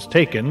Paul was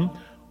taken,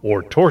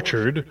 or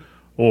tortured,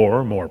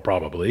 or, more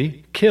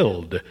probably,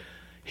 killed.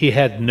 He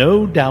had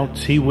no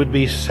doubts he would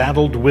be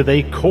saddled with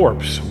a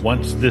corpse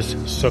once this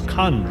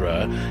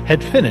Secondra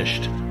had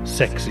finished,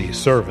 sexy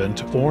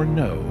servant or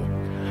no.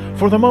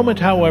 For the moment,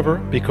 however,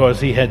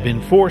 because he had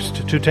been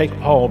forced to take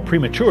Paul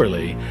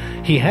prematurely,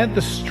 he had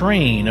the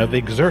strain of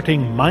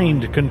exerting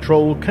mind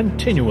control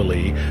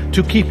continually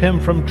to keep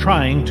him from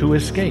trying to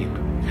escape.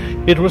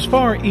 It was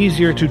far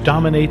easier to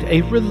dominate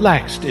a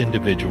relaxed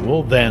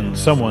individual than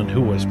someone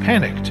who was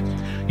panicked.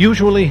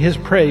 Usually his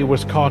prey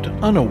was caught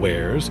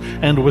unawares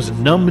and was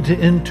numbed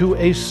into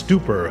a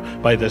stupor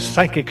by the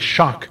psychic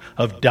shock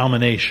of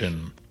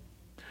domination.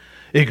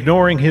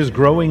 Ignoring his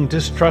growing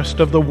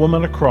distrust of the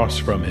woman across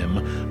from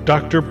him,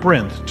 Dr.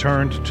 Brinth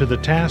turned to the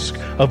task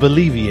of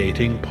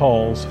alleviating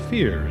Paul's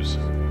fears.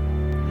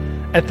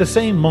 At the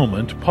same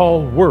moment,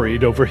 Paul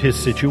worried over his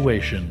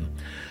situation.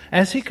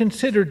 As he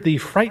considered the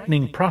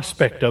frightening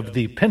prospect of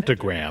the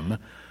pentagram,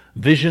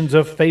 visions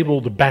of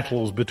fabled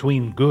battles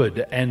between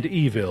good and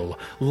evil,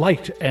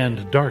 light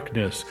and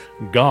darkness,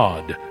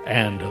 God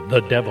and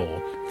the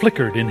devil,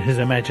 flickered in his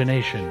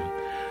imagination.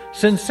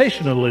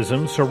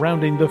 Sensationalism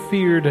surrounding the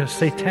feared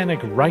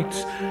satanic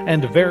rites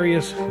and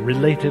various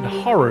related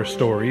horror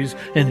stories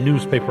in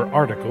newspaper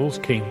articles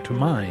came to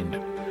mind.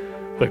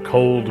 The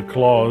cold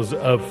claws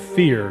of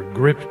fear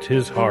gripped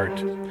his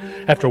heart.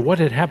 After what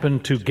had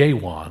happened to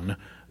Gaywan,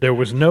 there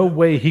was no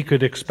way he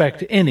could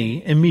expect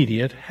any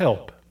immediate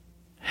help.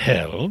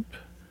 Help?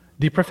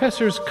 The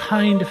professor's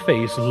kind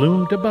face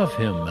loomed above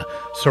him,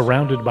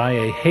 surrounded by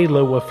a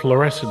halo of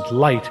fluorescent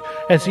light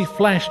as he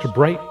flashed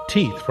bright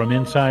teeth from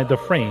inside the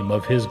frame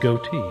of his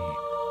goatee.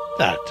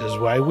 That is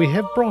why we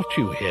have brought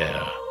you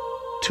here.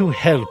 To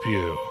help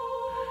you.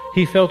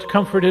 He felt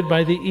comforted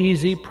by the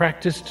easy,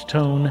 practiced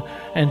tone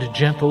and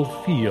gentle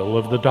feel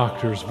of the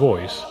doctor's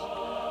voice.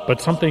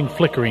 But something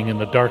flickering in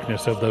the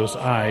darkness of those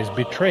eyes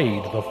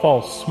betrayed the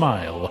false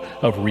smile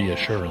of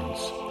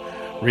reassurance.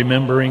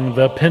 Remembering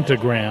the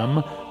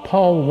pentagram,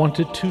 Paul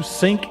wanted to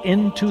sink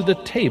into the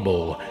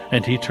table,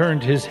 and he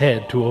turned his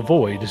head to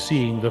avoid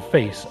seeing the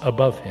face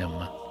above him.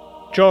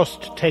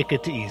 Just take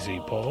it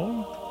easy,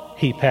 Paul.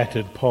 He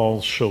patted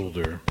Paul's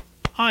shoulder.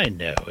 I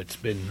know it's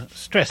been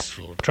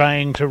stressful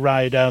trying to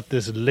ride out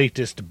this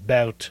latest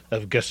bout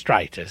of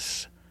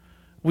gastritis.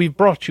 We've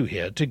brought you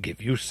here to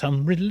give you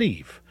some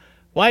relief.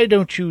 Why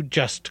don't you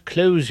just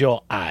close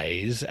your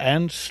eyes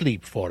and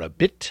sleep for a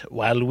bit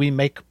while we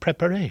make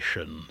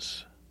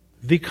preparations?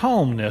 The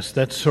calmness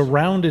that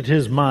surrounded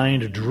his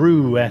mind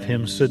drew at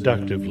him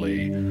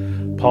seductively.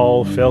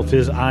 Paul felt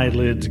his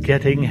eyelids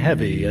getting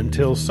heavy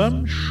until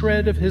some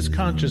shred of his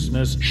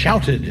consciousness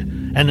shouted,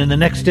 and in the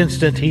next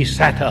instant he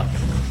sat up.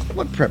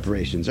 What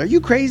preparations? Are you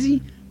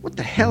crazy? What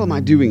the hell am I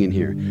doing in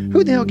here?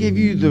 Who the hell gave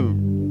you the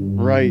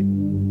right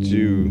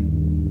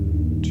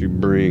to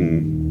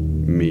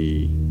bring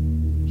me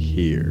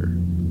here?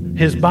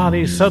 His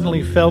body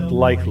suddenly felt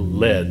like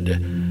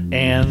lead,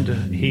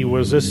 and he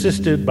was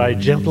assisted by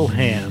gentle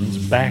hands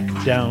back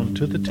down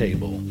to the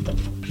table.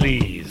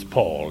 Please,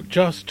 Paul,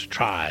 just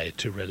try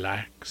to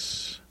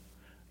relax.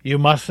 You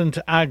mustn't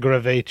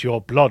aggravate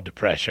your blood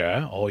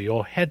pressure, or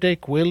your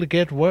headache will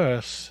get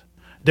worse.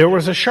 There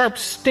was a sharp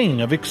sting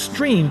of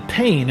extreme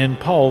pain in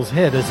Paul's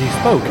head as he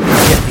spoke,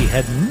 yet he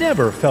had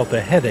never felt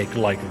a headache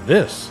like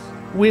this.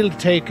 We'll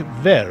take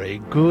very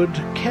good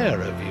care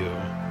of you.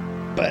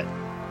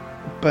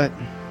 But...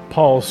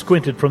 Paul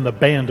squinted from the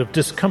band of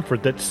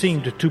discomfort that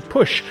seemed to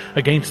push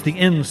against the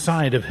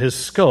inside of his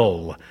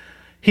skull.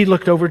 He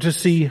looked over to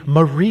see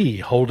Marie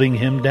holding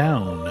him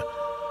down.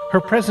 Her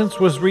presence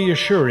was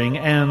reassuring,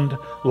 and,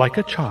 like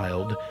a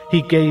child,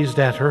 he gazed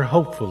at her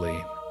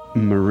hopefully.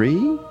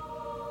 Marie?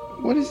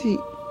 What is he...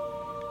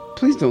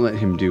 Please don't let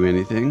him do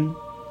anything.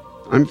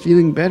 I'm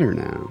feeling better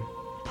now.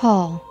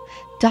 Paul,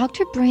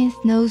 Dr.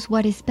 Brinth knows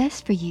what is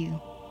best for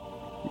you.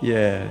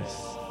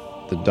 Yes,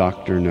 the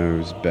doctor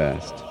knows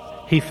best.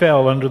 He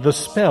fell under the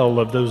spell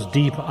of those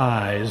deep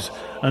eyes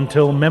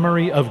until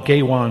memory of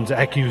Gaywan's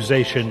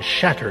accusation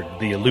shattered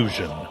the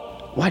illusion.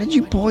 Why did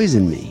you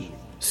poison me?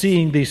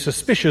 Seeing the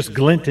suspicious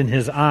glint in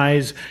his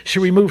eyes, she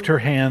removed her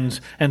hands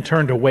and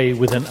turned away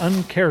with an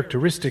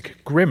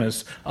uncharacteristic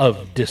grimace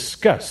of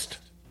disgust.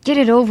 Get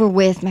it over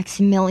with,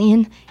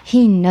 Maximilian.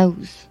 He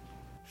knows.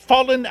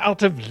 Fallen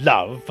out of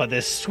love for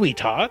this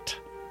sweetheart?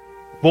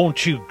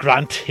 Won't you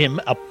grant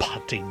him a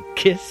parting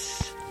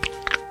kiss?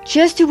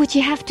 Just do what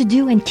you have to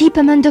do and keep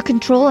him under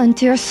control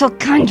until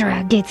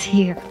Secondra gets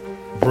here.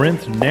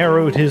 Brinth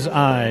narrowed his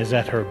eyes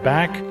at her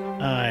back.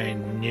 I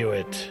knew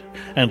it.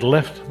 And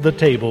left the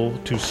table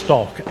to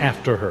stalk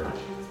after her.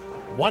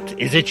 What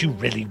is it you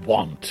really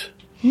want?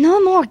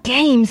 No more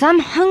games. I'm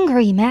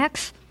hungry,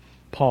 Max.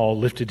 Paul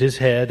lifted his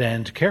head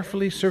and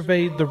carefully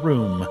surveyed the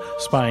room,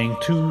 spying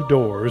 2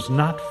 doors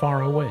not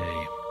far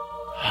away.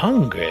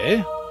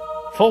 Hungry?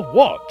 For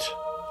what?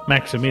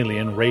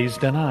 Maximilian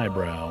raised an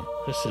eyebrow.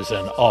 This is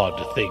an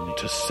odd thing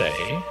to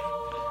say.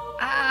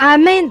 I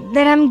meant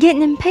that I'm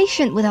getting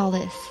impatient with all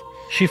this.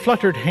 She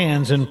fluttered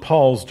hands in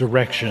Paul's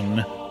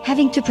direction,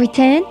 Having to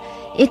pretend,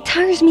 it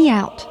tires me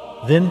out.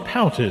 then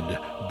pouted,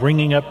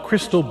 bringing up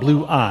crystal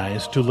blue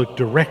eyes to look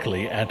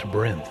directly at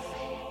Brinth.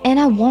 And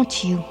I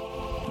want you.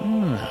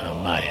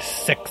 My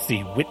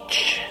sexy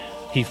witch.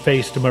 He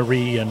faced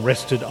Marie and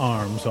rested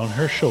arms on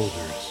her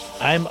shoulders.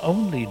 I'm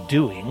only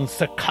doing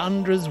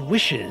Secondra's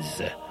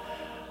wishes.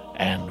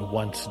 And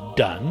once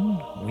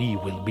done, we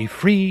will be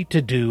free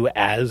to do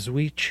as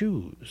we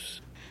choose.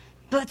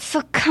 But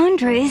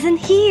Secondra isn't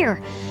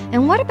here.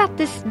 And what about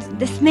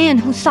this man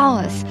who saw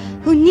us,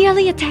 who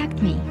nearly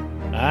attacked me?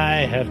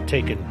 I have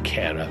taken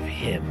care of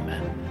him.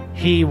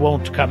 He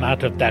won't come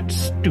out of that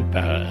stupor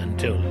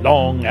until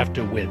long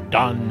after we're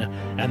done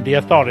and the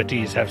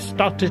authorities have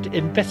started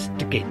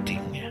investigating.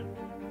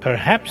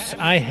 Perhaps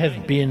I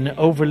have been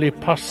overly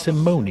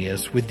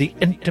parsimonious with the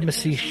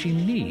intimacy she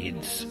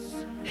needs.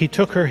 He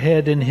took her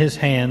head in his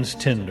hands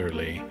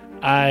tenderly.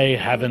 I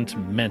haven't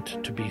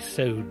meant to be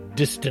so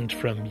distant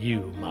from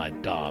you, my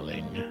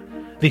darling.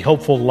 The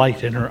hopeful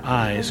light in her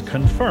eyes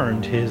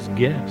confirmed his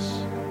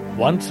guess.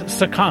 Once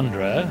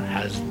Secondra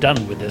has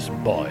done with this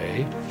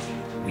boy,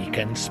 we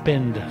can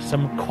spend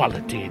some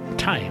quality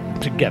time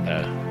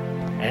together.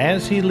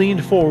 As he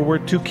leaned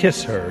forward to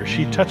kiss her,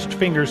 she touched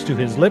fingers to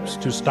his lips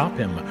to stop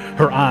him,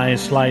 her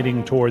eyes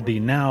sliding toward the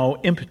now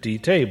empty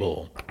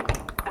table.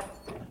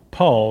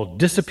 Paul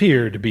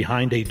disappeared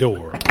behind a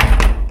door.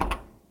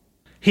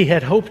 He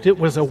had hoped it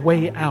was a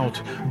way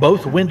out,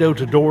 both window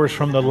to doors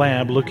from the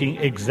lab looking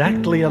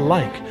exactly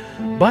alike,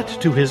 but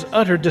to his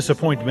utter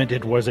disappointment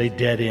it was a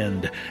dead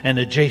end, an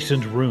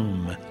adjacent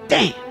room.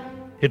 Damn!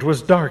 It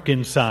was dark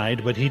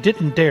inside, but he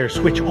didn't dare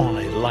switch on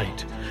a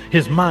light.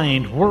 His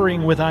mind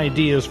whirring with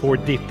ideas for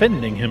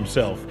defending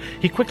himself,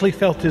 he quickly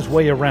felt his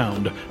way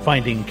around,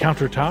 finding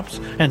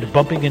countertops and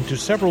bumping into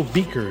several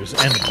beakers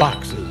and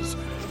boxes.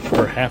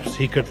 Perhaps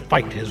he could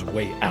fight his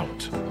way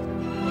out.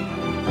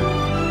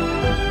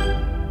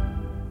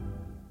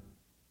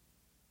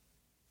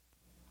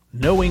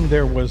 Knowing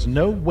there was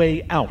no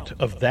way out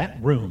of that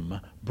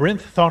room,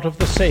 Brinth thought of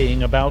the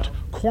saying about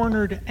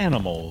cornered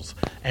animals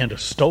and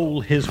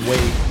stole his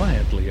way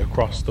quietly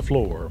across the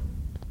floor.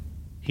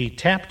 He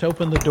tapped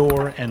open the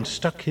door and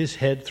stuck his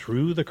head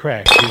through the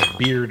crack, his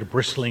beard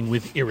bristling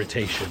with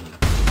irritation.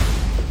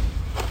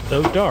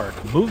 Though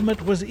dark,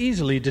 movement was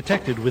easily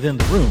detected within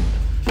the room.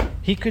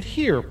 He could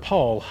hear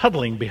Paul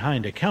huddling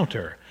behind a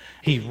counter.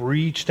 He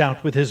reached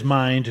out with his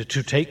mind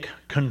to take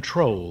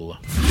control.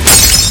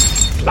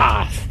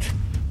 Blast!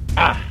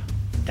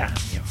 Damn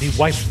you. He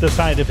wiped the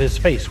side of his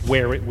face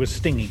where it was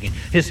stinging,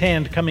 his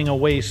hand coming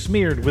away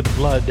smeared with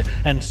blood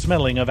and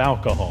smelling of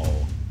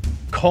alcohol.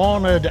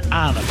 Cornered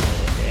animal,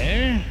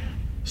 eh?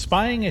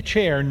 Spying a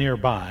chair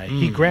nearby,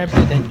 he grabbed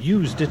it and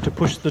used it to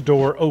push the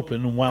door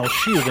open while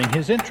shielding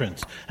his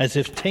entrance, as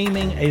if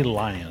taming a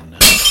lion.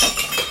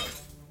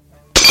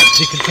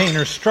 The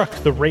container struck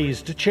the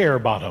raised chair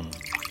bottom.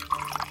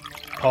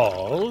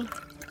 Paul?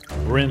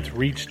 Brinth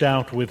reached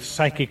out with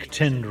psychic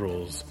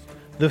tendrils.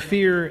 The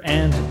fear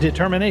and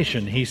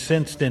determination he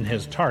sensed in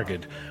his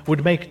target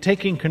would make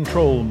taking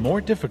control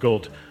more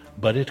difficult,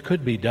 but it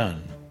could be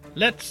done.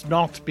 Let's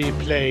not be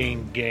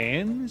playing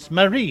games.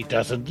 Marie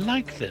doesn't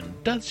like them,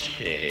 does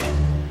she?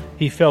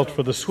 He felt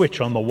for the switch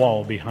on the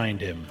wall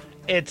behind him.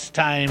 It's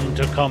time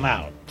to come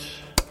out.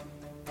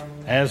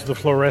 As the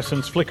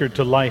fluorescence flickered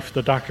to life,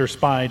 the doctor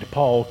spied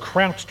Paul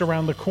crouched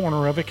around the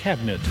corner of a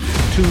cabinet,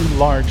 two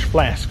large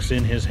flasks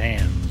in his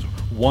hands,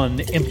 one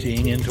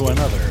emptying into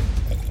another.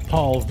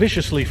 Paul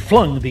viciously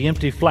flung the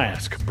empty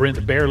flask,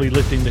 Brinth barely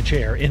lifting the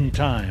chair in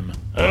time.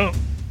 Oh.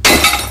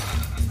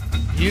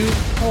 You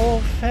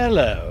poor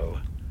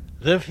fellow.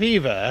 The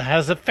fever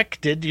has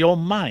affected your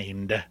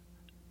mind.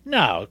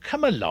 Now,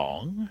 come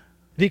along.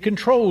 The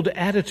controlled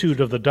attitude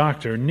of the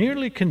doctor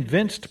nearly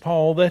convinced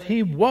Paul that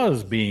he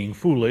was being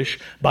foolish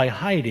by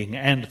hiding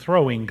and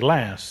throwing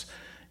glass.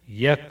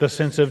 Yet the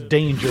sense of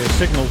danger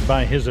signaled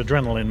by his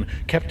adrenaline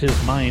kept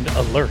his mind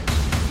alert.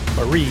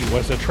 Marie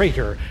was a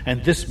traitor,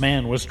 and this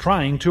man was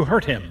trying to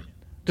hurt him.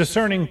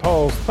 Discerning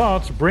Paul's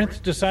thoughts,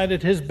 Brinth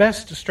decided his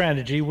best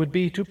strategy would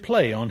be to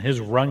play on his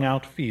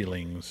wrung-out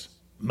feelings.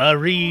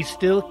 Marie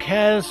still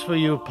cares for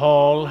you,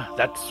 Paul.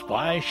 That's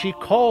why she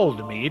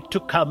called me to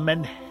come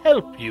and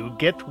help you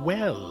get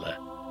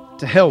well.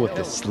 To hell with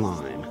this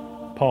slime.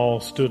 Paul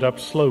stood up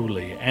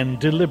slowly and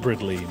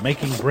deliberately,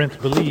 making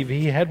Brinth believe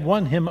he had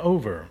won him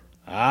over.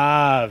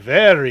 Ah,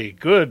 very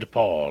good,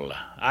 Paul.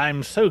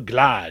 I'm so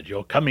glad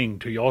you're coming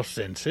to your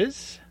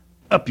senses.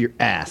 Up your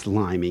ass,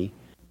 Limey.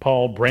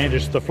 Paul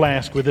brandished the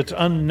flask with its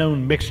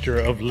unknown mixture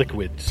of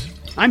liquids.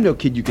 I'm no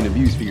kid you can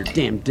abuse for your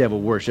damn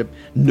devil worship.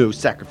 No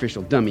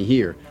sacrificial dummy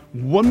here.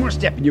 One more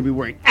step and you'll be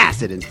wearing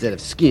acid instead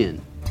of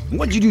skin.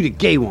 What'd you do to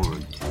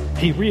Gaywan?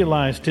 He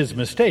realized his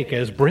mistake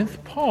as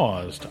Brinth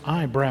paused,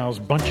 eyebrows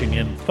bunching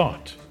in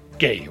thought.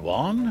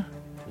 Gaywan?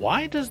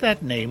 Why does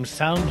that name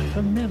sound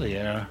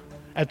familiar?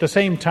 At the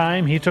same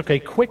time, he took a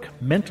quick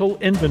mental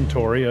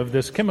inventory of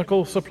this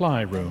chemical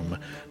supply room,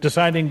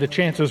 deciding the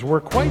chances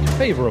were quite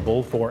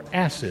favorable for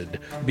acid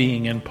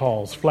being in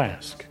Paul's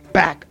flask.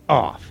 Back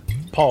off.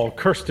 Paul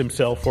cursed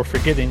himself for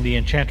forgetting the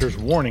enchanter's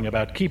warning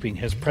about keeping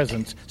his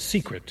presence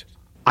secret.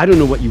 I don't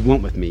know what you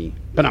want with me,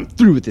 but I'm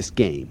through with this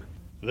game.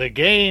 The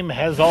game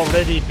has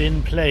already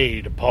been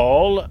played,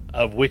 Paul,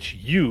 of which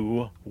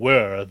you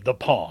were the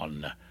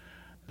pawn.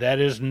 There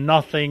is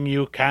nothing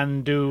you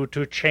can do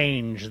to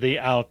change the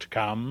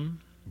outcome.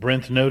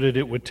 Brinth noted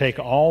it would take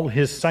all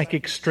his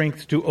psychic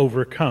strength to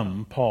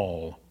overcome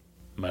Paul.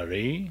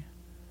 Marie,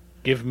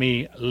 give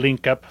me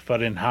link up for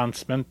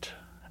enhancement.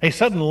 A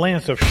sudden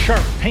lance of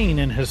sharp pain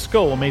in his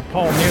skull made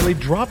Paul nearly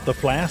drop the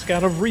flask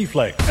out of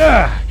reflex.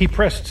 He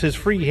pressed his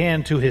free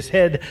hand to his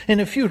head in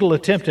a futile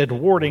attempt at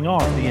warding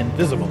off the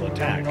invisible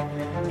attack.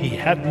 He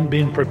hadn't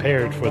been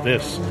prepared for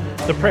this.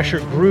 The pressure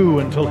grew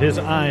until his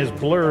eyes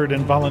blurred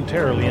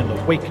involuntarily in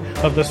the wake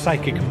of the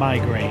psychic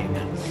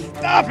migraine.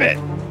 Stop it!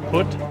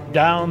 Put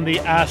down the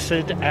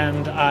acid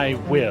and I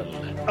will.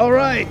 All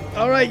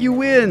right, you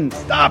win.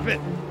 Stop it.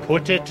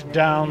 Put it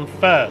down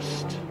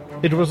first.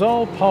 It was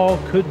all Paul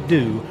could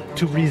do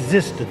to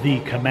resist the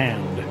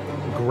command.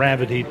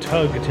 Gravity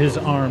tugged his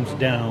arms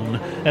down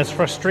as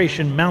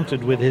frustration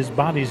mounted with his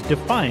body's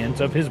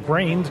defiance of his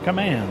brain's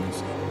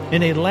commands.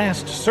 In a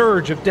last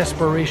surge of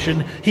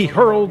desperation, he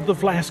hurled the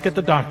flask at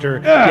the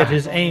doctor, yet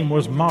his aim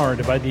was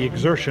marred by the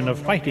exertion of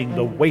fighting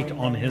the weight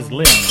on his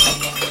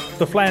limbs.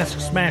 The flask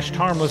smashed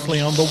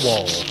harmlessly on the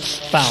wall,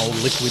 foul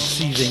liquid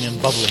seething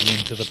and bubbling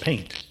into the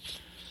paint.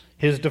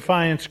 His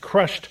defiance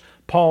crushed,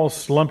 Paul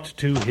slumped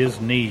to his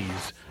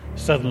knees,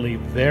 suddenly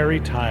very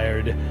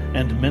tired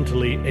and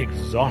mentally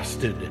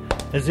exhausted,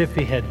 as if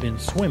he had been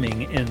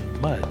swimming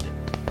in mud.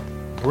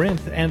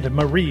 Brinth and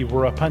Marie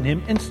were upon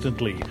him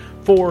instantly,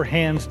 4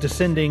 hands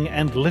descending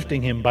and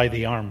lifting him by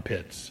the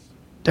armpits.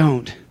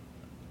 Don't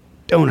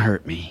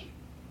hurt me.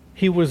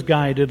 He was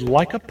guided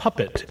like a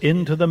puppet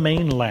into the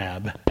main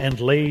lab and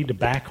laid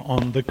back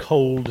on the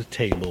cold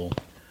table.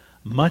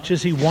 Much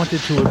as he wanted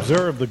to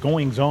observe the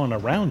goings-on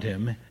around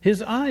him,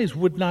 his eyes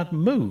would not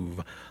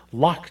move,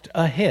 locked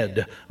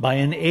ahead by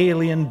an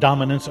alien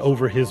dominance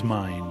over his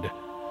mind.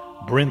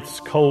 Brinth's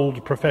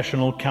cold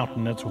professional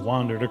countenance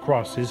wandered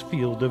across his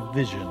field of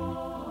vision.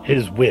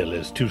 His will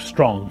is too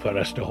strong for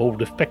us to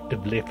hold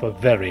effectively for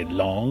very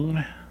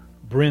long.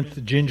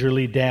 Brinth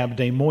gingerly dabbed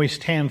a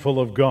moist handful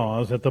of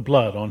gauze at the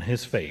blood on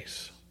his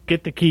face.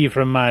 Get the key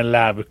from my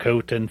lab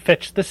coat and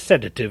fetch the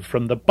sedative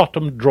from the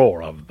bottom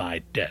drawer of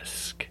my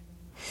desk.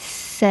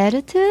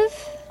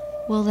 Sedative?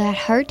 Will that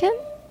hurt him?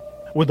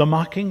 With a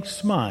mocking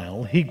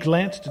smile, he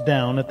glanced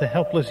down at the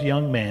helpless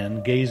young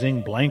man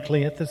gazing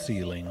blankly at the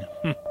ceiling.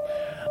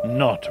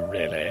 Not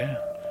really.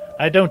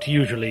 I don't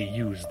usually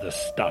use the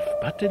stuff,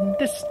 but in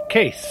this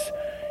case,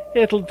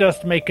 it'll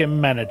just make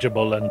him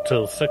manageable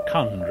until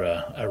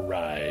Secondra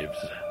arrives.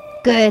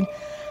 Good.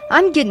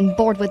 I'm getting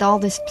bored with all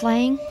this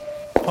playing.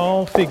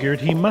 Paul figured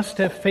he must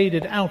have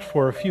faded out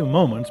for a few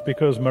moments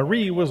because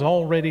Marie was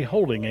already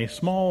holding a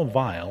small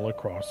vial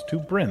across to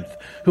Brinth,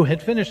 who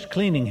had finished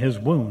cleaning his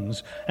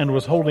wounds and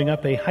was holding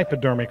up a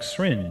hypodermic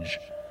syringe.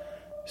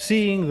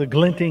 Seeing the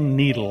glinting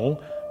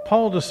needle,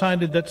 Paul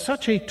decided that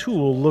such a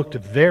tool looked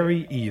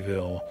very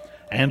evil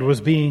and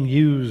was being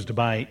used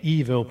by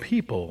evil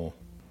people.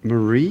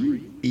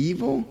 Marie?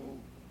 Evil?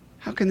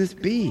 How can this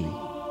be?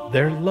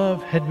 Their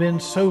love had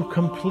been so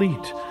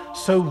complete,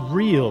 so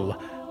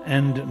real,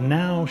 and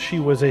now she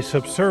was a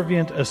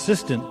subservient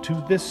assistant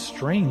to this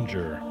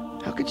stranger.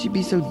 How could she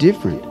be so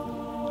different?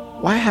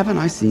 Why haven't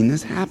I seen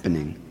this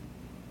happening?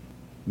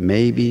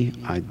 Maybe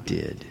I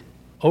did.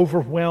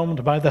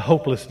 Overwhelmed by the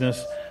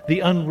hopelessness,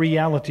 the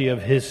unreality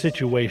of his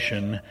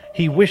situation,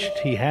 he wished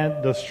he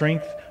had the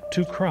strength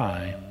to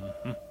cry.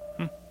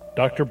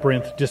 Dr.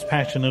 Brinth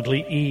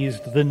dispassionately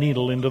eased the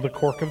needle into the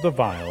cork of the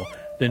vial,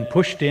 then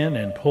pushed in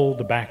and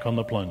pulled back on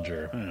the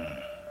plunger.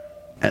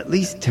 At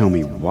least tell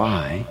me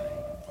why.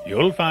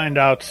 You'll find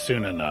out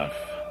soon enough.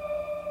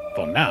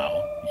 For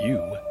now,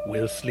 you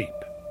will sleep.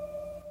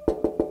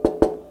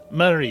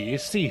 Marie,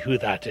 see who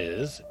that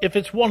is. If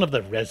it's one of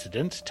the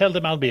residents, tell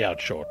them I'll be out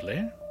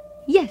shortly.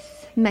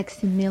 Yes,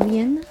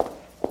 Maximilian.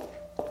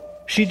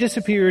 She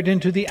disappeared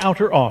into the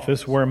outer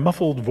office where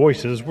muffled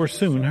voices were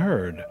soon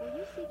heard.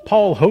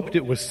 Paul hoped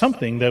it was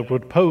something that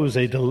would pose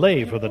a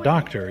delay for the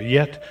doctor,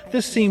 yet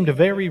this seemed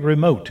very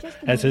remote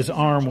as his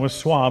arm was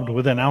swabbed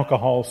with an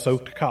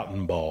alcohol-soaked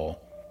cotton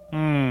ball.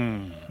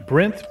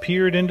 Brinth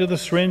peered into the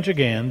syringe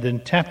again,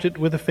 then tapped it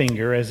with a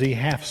finger as he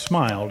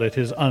half-smiled at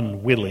his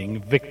unwilling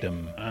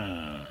victim.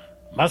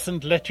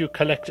 Mustn't let you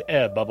collect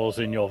air bubbles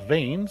in your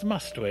veins,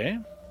 must we?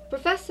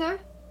 Professor,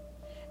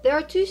 there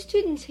are 2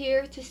 students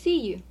here to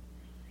see you.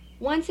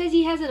 One says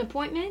he has an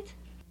appointment.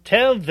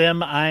 Tell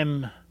them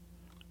I'm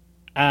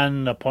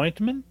an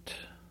appointment?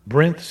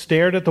 Brinth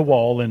stared at the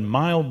wall in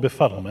mild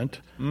befuddlement.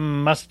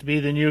 Must be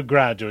the new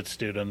graduate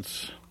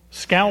students.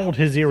 Scowled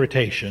his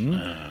irritation,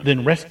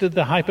 then rested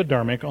the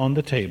hypodermic on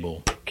the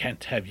table.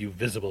 Can't have you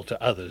visible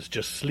to others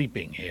just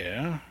sleeping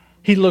here.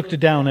 He looked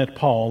down at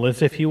Paul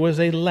as if he was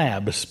a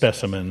lab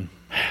specimen.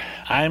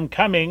 I'm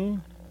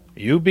coming.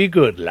 You be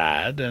good,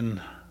 lad,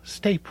 and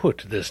stay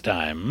put this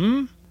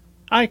time,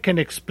 I can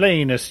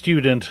explain a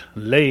student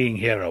laying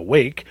here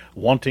awake,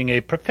 wanting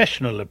a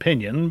professional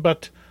opinion,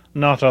 but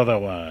not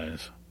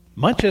otherwise.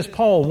 Much as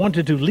Paul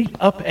wanted to leap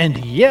up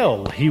and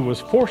yell, he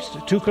was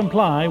forced to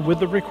comply with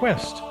the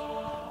request.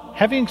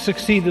 Having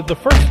succeeded the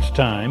first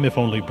time, if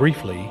only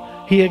briefly,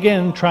 he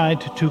again tried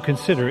to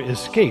consider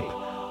escape,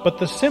 but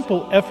the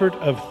simple effort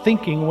of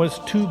thinking was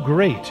too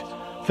great,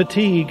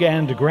 fatigue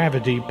and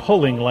gravity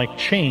pulling like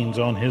chains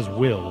on his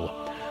will.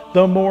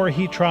 The more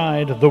he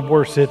tried, the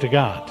worse it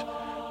got.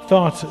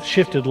 Thoughts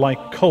shifted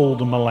like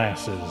cold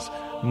molasses.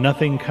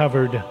 Nothing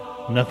covered,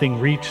 nothing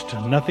reached,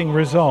 nothing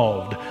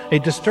resolved, a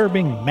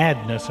disturbing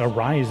madness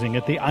arising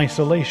at the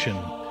isolation.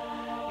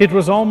 It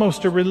was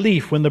almost a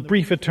relief when the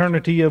brief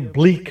eternity of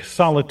bleak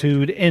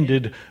solitude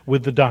ended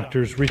with the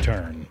doctor's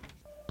return.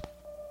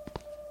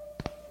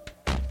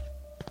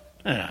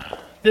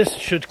 This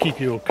should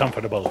keep you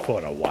comfortable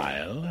for a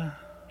while.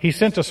 He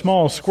sent a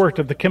small squirt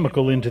of the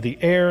chemical into the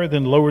air,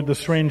 then lowered the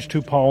syringe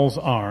to Paul's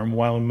arm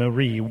while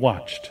Marie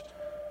watched.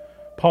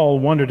 Paul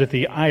wondered at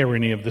the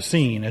irony of the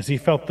scene as he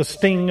felt the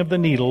sting of the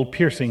needle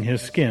piercing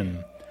his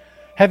skin.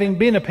 Having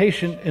been a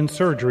patient in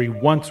surgery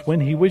once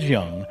when he was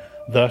young,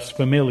 thus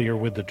familiar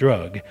with the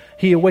drug,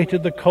 he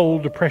awaited the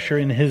cold pressure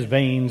in his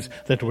veins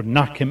that would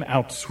knock him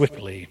out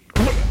swiftly.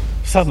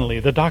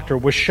 Suddenly, the doctor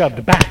was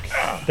shoved back.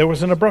 There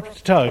was an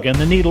abrupt tug, and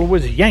the needle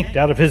was yanked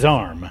out of his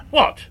arm.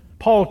 What?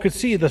 Paul could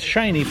see the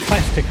shiny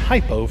plastic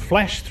hypo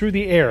flash through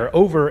the air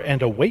over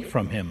and away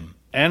from him.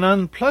 An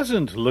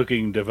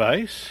unpleasant-looking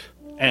device,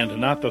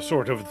 and not the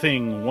sort of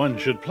thing one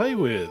should play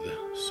with.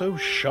 So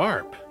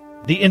sharp.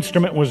 The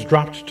instrument was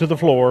dropped to the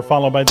floor,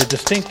 followed by the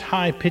distinct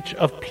high pitch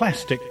of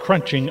plastic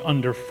crunching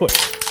underfoot.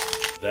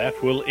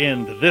 That will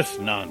end this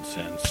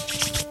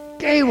nonsense.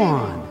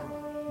 Gaywan!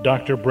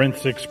 Dr.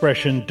 Brent's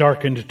expression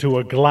darkened to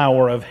a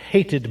glower of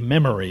hated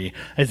memory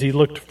as he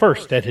looked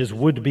first at his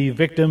would-be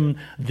victim,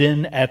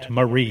 then at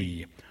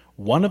Marie.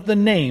 One of the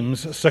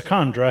names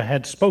Secondra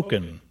had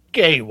spoken.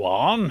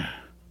 Gaywan?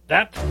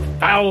 That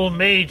foul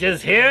mage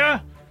is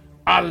here?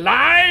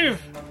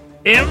 Alive?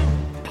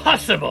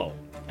 Impossible!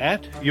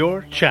 At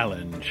your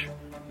challenge,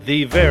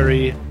 the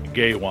very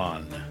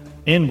Gaywan.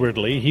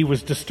 Inwardly, he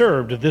was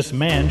disturbed this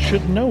man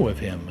should know of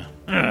him.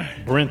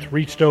 Brent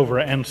reached over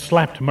and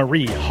slapped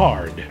Marie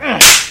hard.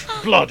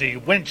 Bloody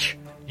wench!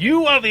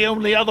 You are the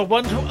only other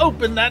one to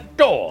open that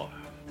door!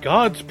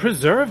 Gods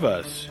preserve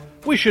us.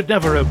 We should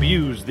never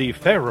abuse the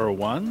fairer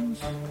ones.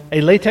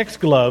 A latex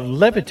glove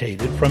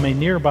levitated from a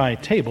nearby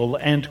table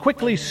and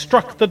quickly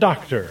struck the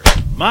doctor.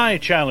 My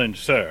challenge,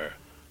 sir.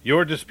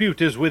 Your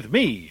dispute is with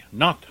me,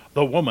 not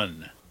the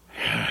woman.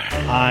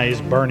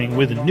 Eyes burning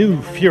with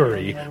new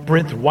fury,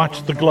 Brent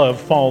watched the glove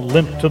fall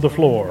limp to the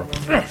floor.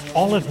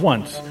 All at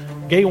once,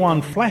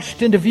 Gaywan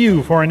flashed into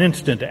view for an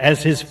instant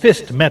as his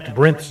fist met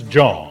Brent's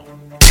jaw.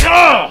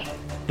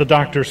 The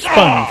doctor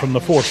spun from the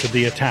force of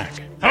the attack.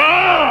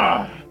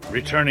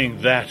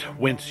 Returning that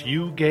whence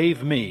you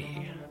gave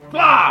me.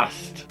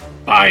 Blast!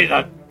 By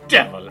the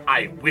devil,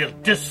 I will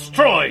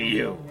destroy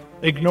you!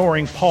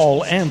 Ignoring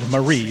Paul and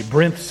Marie,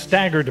 Brent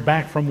staggered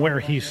back from where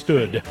he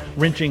stood,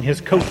 wrenching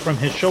his coat from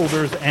his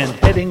shoulders and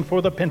heading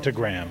for the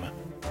pentagram.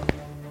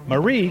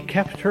 Marie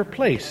kept her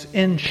place,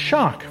 in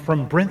shock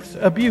from Brent's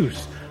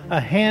abuse, a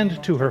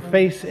hand to her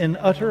face in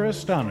utter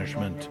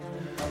astonishment.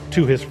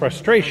 To his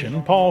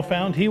frustration, Paul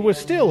found he was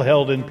still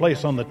held in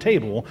place on the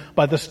table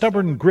by the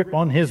stubborn grip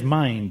on his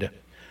mind.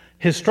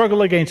 His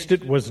struggle against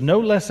it was no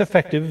less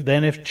effective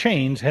than if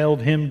chains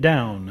held him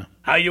down.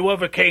 How you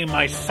overcame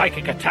my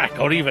psychic attack,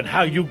 or even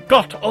how you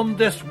got on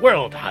this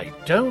world, I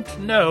don't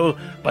know,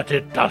 but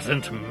it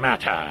doesn't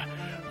matter.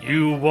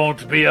 You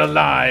won't be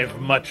alive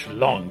much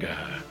longer.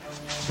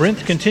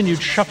 Brent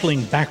continued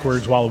shuffling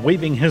backwards while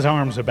waving his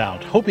arms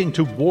about, hoping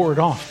to ward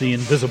off the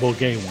invisible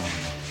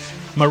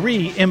Gaywan.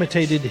 Marie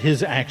imitated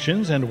his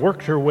actions and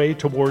worked her way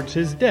towards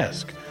his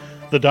desk.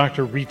 The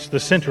doctor reached the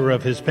center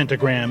of his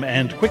pentagram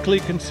and quickly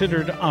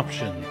considered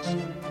options.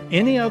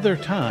 Any other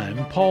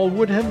time, Paul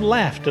would have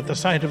laughed at the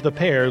sight of the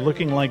pair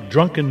looking like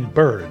drunken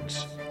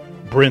birds.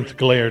 Brent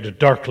glared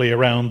darkly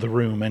around the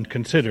room and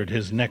considered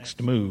his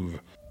next move.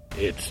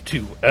 It's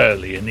too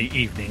early in the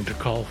evening to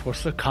call for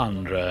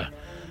Secondra.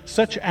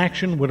 Such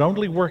action would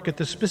only work at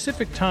the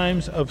specific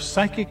times of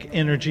psychic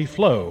energy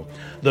flow,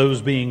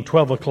 those being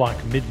 12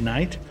 o'clock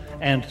midnight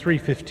and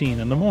 3:15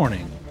 in the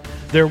morning.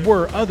 There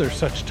were other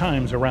such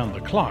times around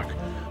the clock,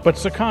 but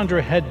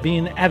Secondra had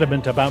been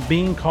adamant about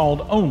being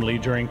called only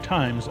during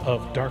times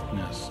of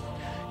darkness.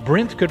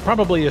 Brent could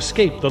probably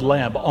escape the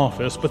lab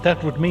office, but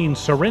that would mean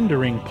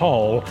surrendering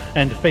Paul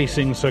and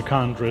facing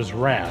Secondra's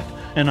wrath,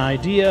 an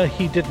idea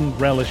he didn't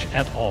relish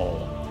at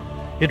all.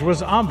 It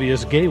was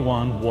obvious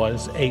Gaywan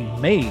was a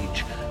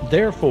mage.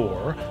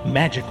 Therefore,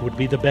 magic would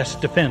be the best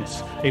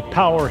defense, a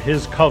power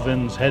his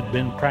covens had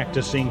been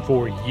practicing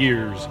for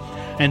years.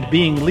 And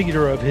being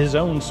leader of his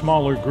own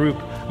smaller group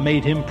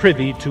made him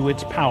privy to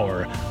its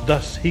power.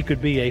 Thus he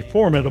could be a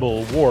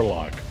formidable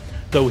warlock,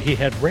 though he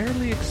had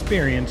rarely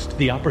experienced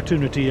the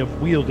opportunity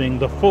of wielding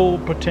the full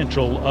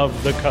potential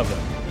of the coven.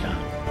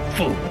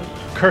 Fool.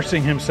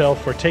 Cursing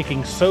himself for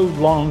taking so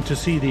long to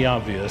see the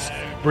obvious,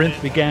 Brinth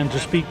began to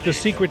speak the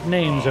secret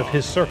names of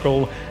his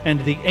circle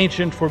and the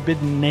ancient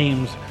forbidden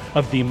names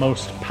of the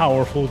most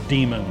powerful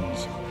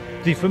demons.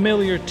 The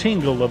familiar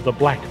tingle of the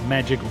black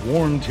magic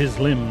warmed his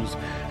limbs,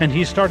 and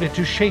he started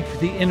to shape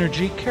the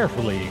energy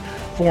carefully,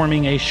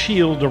 forming a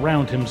shield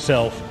around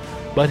himself.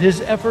 But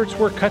his efforts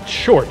were cut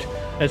short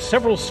as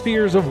several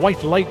spheres of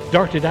white light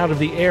darted out of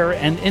the air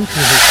and into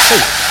his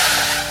face.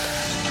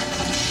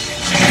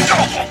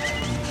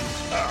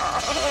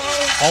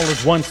 All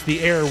at once,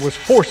 the air was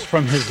forced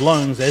from his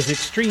lungs as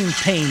extreme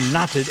pain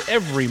knotted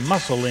every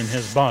muscle in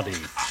his body.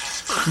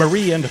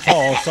 Marie and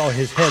Paul saw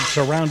his head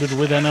surrounded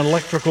with an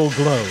electrical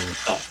glow.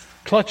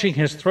 Clutching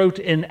his throat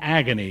in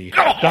agony,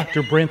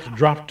 Dr. Brinth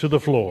dropped to the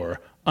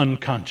floor,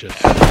 unconscious.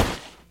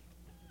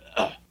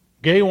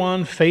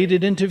 Gaiwan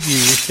faded into view,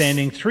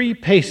 standing 3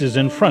 paces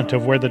in front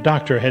of where the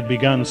doctor had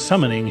begun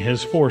summoning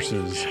his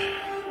forces.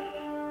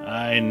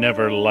 I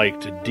never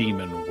liked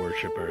demon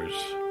worshippers.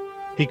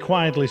 He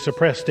quietly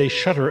suppressed a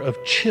shudder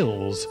of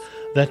chills.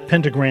 That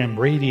pentagram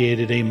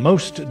radiated a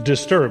most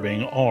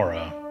disturbing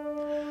aura.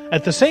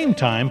 At the same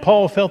time,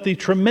 Paul felt the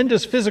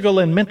tremendous physical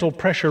and mental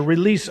pressure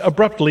release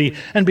abruptly,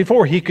 and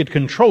before he could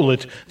control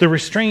it, the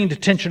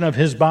restrained tension of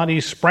his body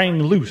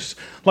sprang loose.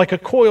 Like a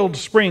coiled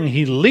spring,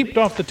 he leaped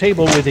off the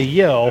table with a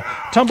yell,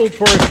 tumbled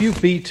for a few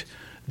feet,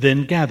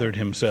 then gathered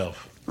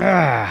himself.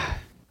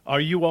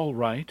 Are you all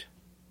right?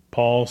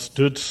 Paul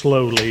stood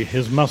slowly,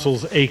 his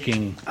muscles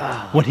aching.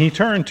 When he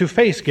turned to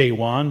face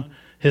Gaiwan,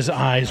 his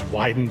eyes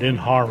widened in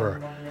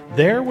horror.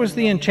 There was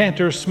the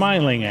enchanter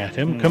smiling at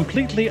him,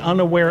 completely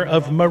unaware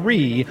of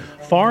Marie,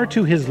 far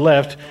to his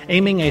left,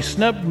 aiming a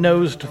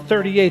snub-nosed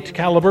 .38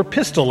 caliber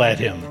pistol at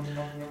him.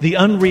 The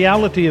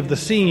unreality of the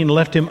scene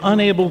left him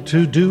unable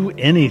to do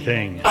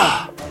anything.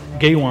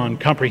 Gaiwan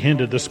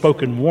comprehended the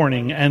spoken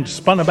warning and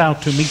spun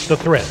about to meet the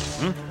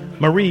threat.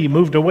 Marie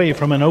moved away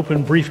from an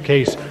open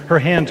briefcase, her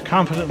hand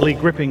confidently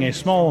gripping a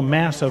small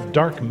mass of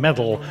dark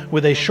metal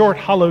with a short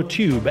hollow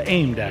tube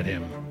aimed at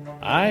him.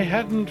 I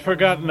hadn't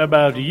forgotten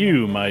about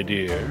you, my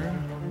dear.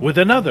 With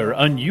another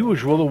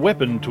unusual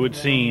weapon, 'twould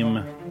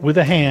seem. With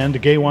a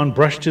hand, Gaiwan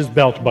brushed his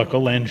belt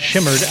buckle and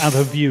shimmered out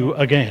of view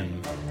again.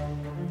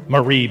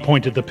 Marie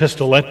pointed the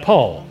pistol at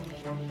Paul.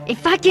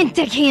 If I can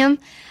take him,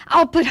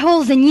 I'll put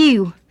holes in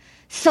you.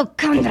 So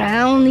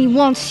Kandra only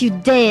wants you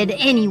dead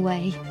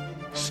anyway.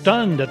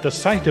 Stunned at the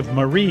sight of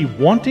Marie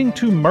wanting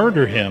to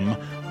murder him,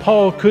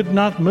 Paul could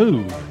not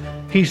move.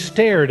 He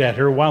stared at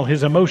her while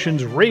his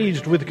emotions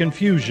raged with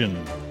confusion.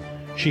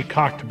 She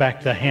cocked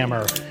back the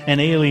hammer, an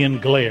alien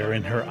glare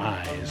in her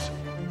eyes.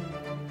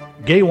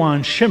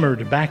 Gaiwan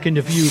shimmered back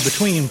into view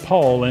between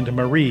Paul and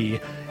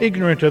Marie,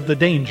 ignorant of the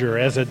danger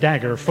as a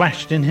dagger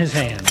flashed in his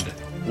hand.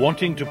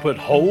 Wanting to put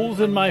holes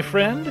in my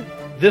friend?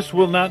 This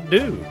will not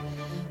do.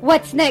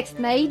 What's next,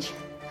 mage?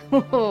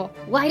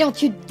 Why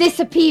don't you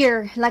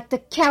disappear like the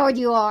coward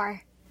you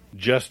are?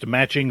 Just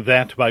matching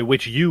that by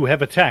which you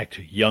have attacked,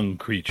 young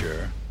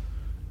creature.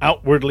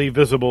 Outwardly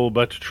visible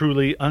but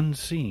truly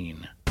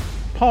unseen.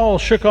 Paul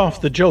shook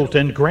off the jolt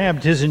and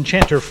grabbed his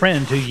enchanter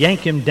friend to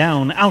yank him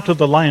down out of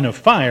the line of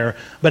fire,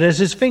 but as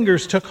his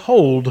fingers took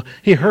hold,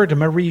 he heard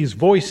Marie's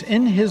voice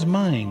in his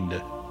mind.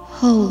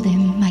 Hold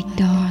him, my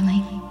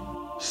darling.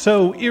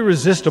 So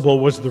irresistible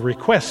was the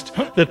request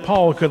that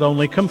Paul could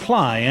only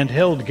comply and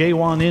held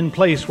Gaiwan in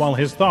place while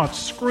his thoughts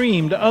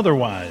screamed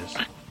otherwise.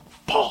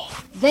 Paul!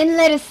 Then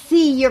let us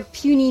see your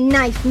puny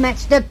knife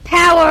match the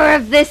power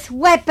of this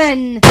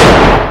weapon!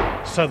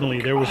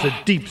 Suddenly there was a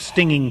deep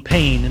stinging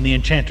pain in the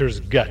enchanter's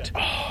gut.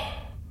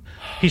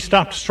 He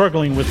stopped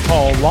struggling with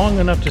Paul long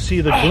enough to see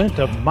the glint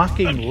of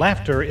mocking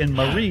laughter in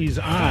Marie's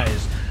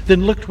eyes,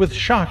 then looked with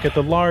shock at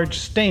the large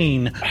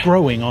stain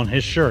growing on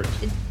his shirt.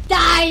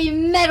 Die,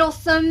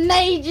 meddlesome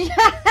mage!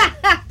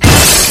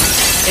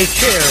 A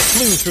chair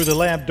flew through the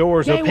lab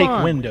door's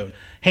opaque window.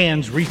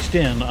 Hands reached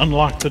in,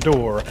 unlocked the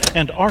door,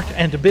 and Art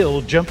and Bill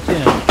jumped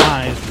in,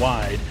 eyes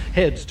wide,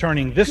 heads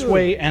turning this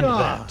way and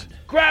that.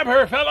 Grab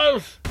her,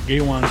 fellows!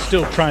 Gaiwan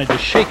still tried to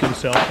shake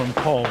himself from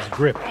Paul's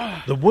grip.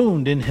 The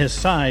wound in his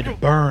side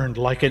burned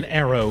like an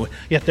arrow,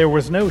 yet there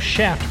was no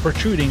shaft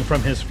protruding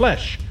from his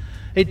flesh.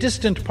 A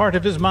distant part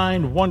of his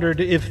mind wondered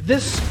if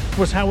this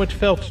was how it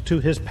felt to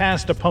his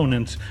past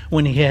opponents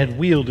when he had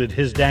wielded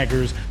his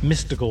dagger's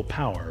mystical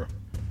power.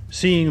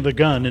 Seeing the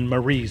gun in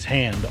Marie's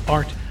hand,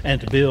 Art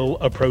and Bill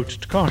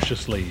approached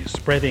cautiously,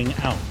 spreading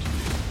out.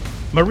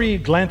 Marie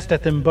glanced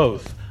at them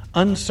both,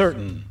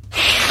 uncertain,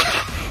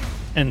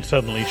 and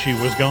suddenly she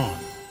was gone.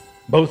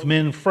 Both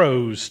men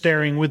froze,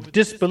 staring with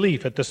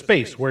disbelief at the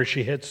space where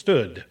she had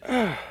stood.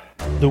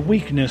 The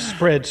weakness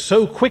spread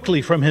so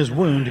quickly from his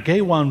wound,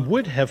 Gaiwan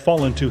would have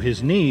fallen to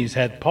his knees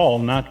had Paul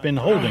not been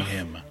holding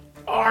him.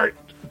 Art,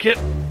 get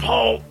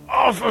Paul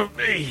off of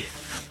me.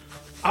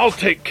 I'll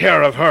take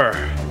care of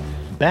her.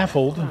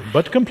 Baffled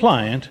but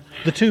compliant,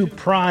 the two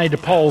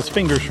pried Paul's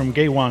fingers from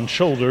Gaywan's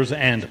shoulders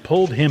and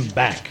pulled him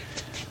back.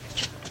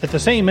 At the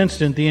same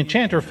instant, the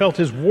enchanter felt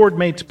his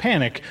wardmates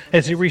panic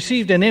as he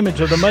received an image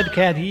of the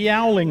mudcat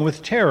yowling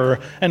with terror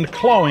and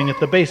clawing at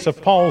the base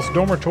of Paul's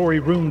dormitory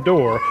room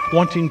door,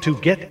 wanting to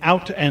get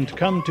out and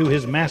come to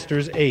his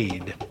master's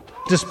aid.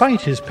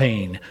 Despite his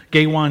pain,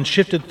 Gaywan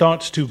shifted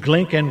thoughts to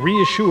Glink and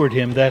reassured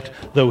him that,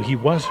 though he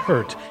was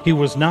hurt, he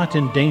was not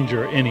in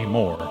danger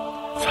anymore.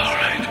 It's all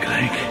right,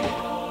 Glink.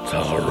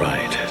 It's all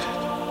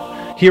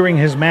right. Hearing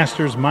his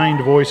master's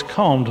mind voice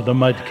calmed the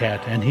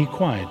mudcat, and he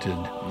quieted.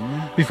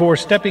 Before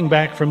stepping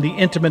back from the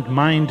intimate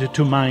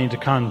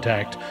mind-to-mind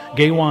contact,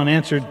 Gaywan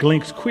answered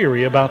Glink's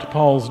query about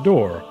Paul's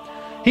door.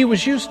 He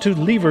was used to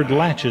levered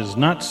latches,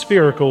 not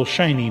spherical,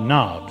 shiny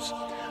knobs.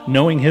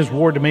 Knowing his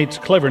wardmate's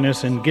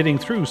cleverness in getting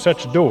through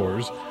such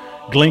doors,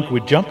 Glink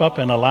would jump up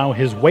and allow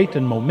his weight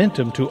and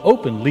momentum to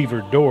open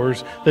levered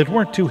doors that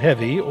weren't too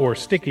heavy or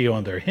sticky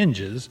on their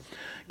hinges.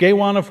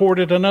 Gaywan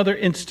afforded another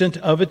instant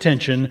of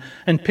attention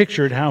and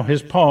pictured how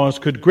his paws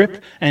could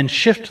grip and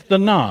shift the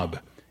knob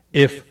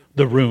if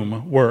the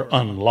room were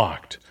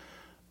unlocked.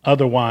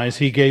 Otherwise,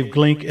 he gave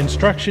Glink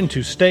instruction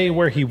to stay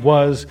where he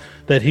was,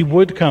 that he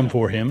would come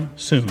for him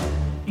soon.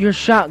 You're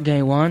shot,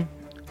 Gaywan.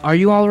 Are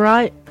you all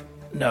right?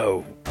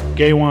 No.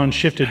 Gaywan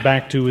shifted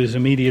back to his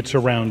immediate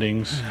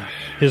surroundings,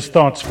 his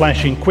thoughts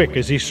flashing quick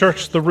as he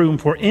searched the room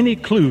for any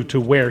clue to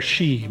where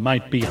she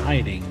might be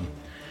hiding.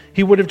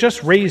 He would have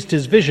just raised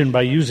his vision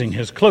by using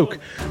his cloak,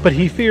 but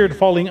he feared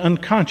falling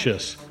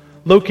unconscious.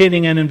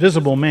 Locating an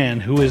invisible man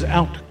who is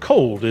out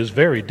cold is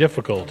very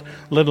difficult,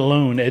 let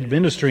alone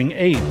administering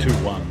aid to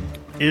one.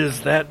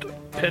 Is that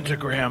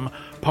pentagram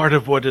part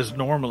of what is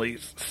normally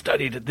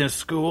studied in this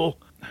school?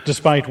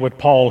 Despite what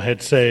Paul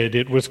had said,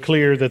 it was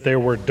clear that there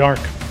were dark,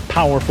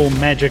 powerful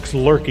magics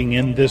lurking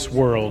in this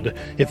world.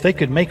 If they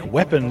could make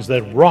weapons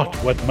that wrought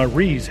what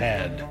Maurice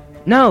had.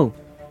 No,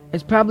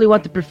 it's probably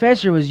what the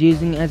professor was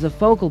using as a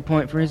focal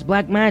point for his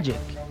black magic.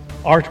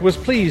 Art was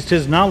pleased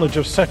his knowledge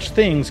of such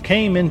things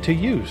came into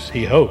use,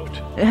 he hoped.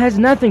 It has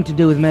nothing to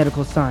do with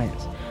medical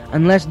science,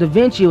 unless Da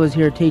Vinci was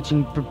here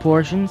teaching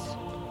proportions.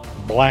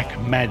 Black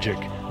magic,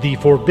 the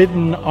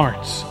forbidden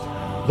arts.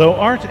 Though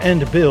Art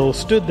and Bill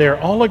stood there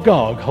all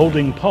agog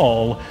holding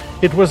Paul,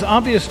 it was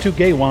obvious to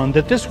Gaywan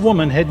that this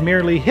woman had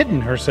merely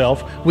hidden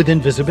herself with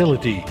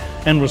invisibility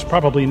and was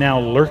probably now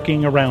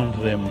lurking around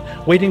them,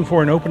 waiting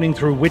for an opening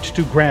through which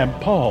to grab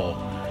Paul.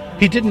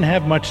 He didn't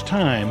have much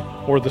time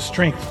or the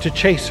strength to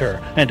chase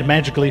her and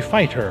magically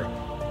fight her.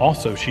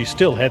 Also, she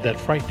still had that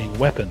frightening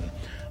weapon.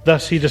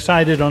 Thus, he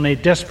decided on a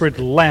desperate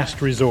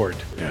last resort.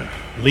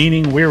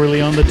 Leaning wearily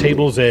on the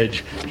table's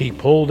edge, he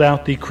pulled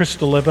out the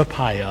crystal of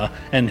Apaya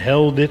and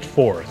held it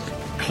forth.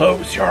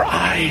 Close your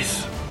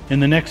eyes. In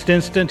the next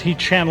instant, he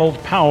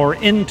channeled power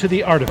into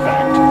the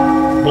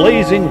artifact.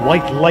 Blazing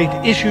white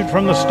light issued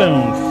from the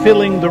stone,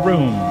 filling the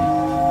room.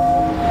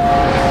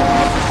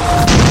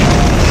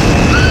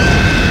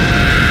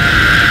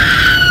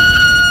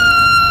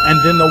 And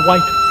then the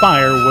white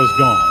fire was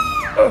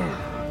gone.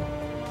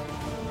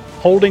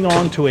 Holding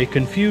on to a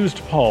confused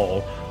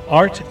Paul,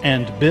 Art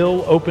and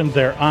Bill opened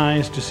their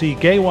eyes to see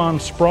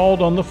Gaywan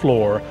sprawled on the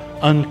floor,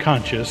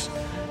 unconscious,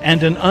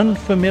 and an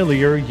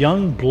unfamiliar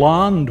young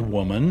blonde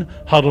woman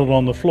huddled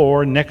on the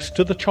floor next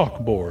to the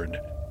chalkboard.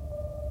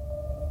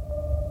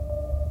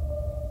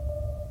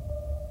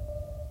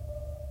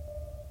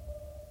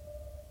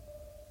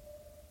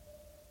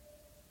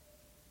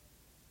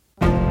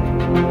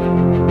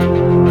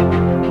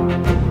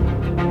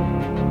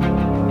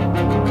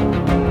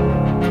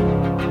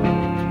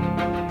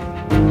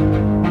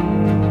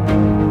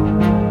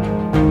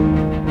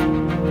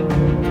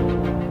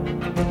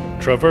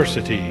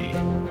 Traversity,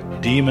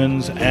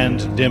 Demons and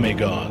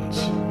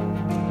Demigods.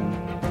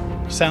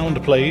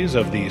 Sound plays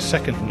of the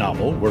second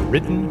novel were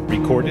written,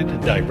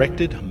 recorded,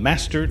 directed,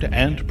 mastered,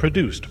 and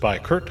produced by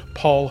Kurt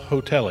Paul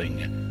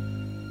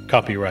Hotelling.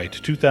 Copyright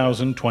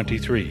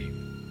 2023.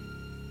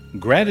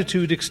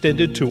 Gratitude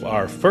extended to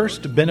our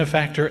first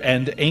benefactor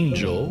and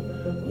angel,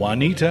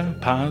 Juanita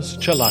Paz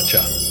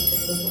Chalacha.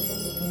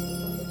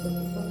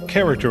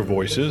 Character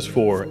voices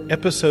for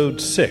Episode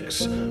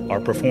 6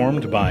 are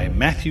performed by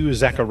Matthew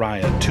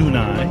Zachariah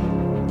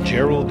Tunai,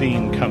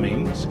 Geraldine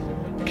Cummings,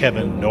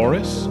 Kevin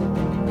Norris,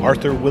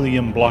 Arthur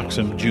William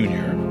Bloxam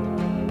Jr.,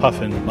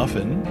 Puffin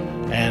Muffin,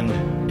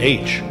 and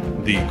H,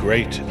 the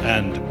Great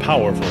and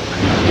Powerful.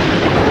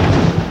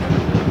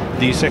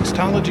 The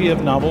sextology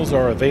of novels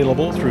are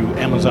available through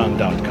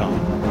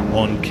Amazon.com,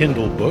 on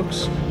Kindle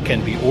books,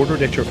 can be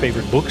ordered at your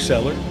favorite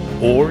bookseller,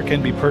 or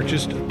can be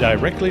purchased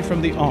directly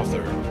from the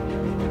author.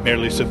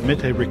 Merely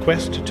submit a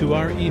request to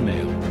our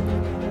email.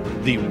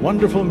 The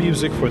wonderful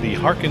music for the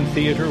Harkin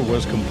Theater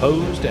was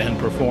composed and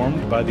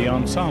performed by the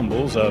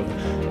ensembles of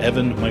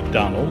Evan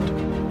MacDonald,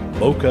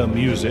 Mocha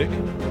Music,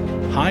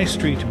 High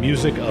Street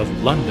Music of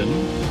London,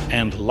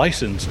 and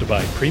licensed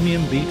by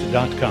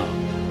PremiumBeat.com.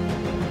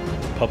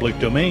 Public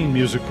domain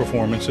music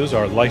performances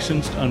are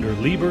licensed under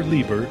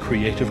Liber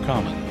Creative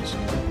Commons.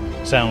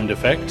 Sound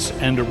effects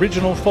and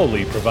original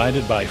Foley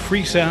provided by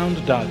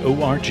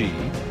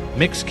freesound.org,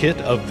 mix kit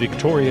of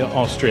Victoria,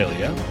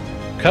 Australia,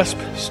 Cusp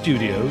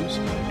Studios,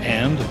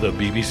 and the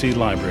BBC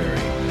Library.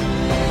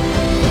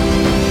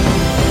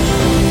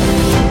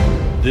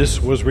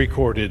 This was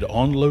recorded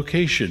on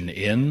location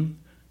in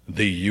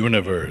the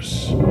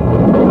universe.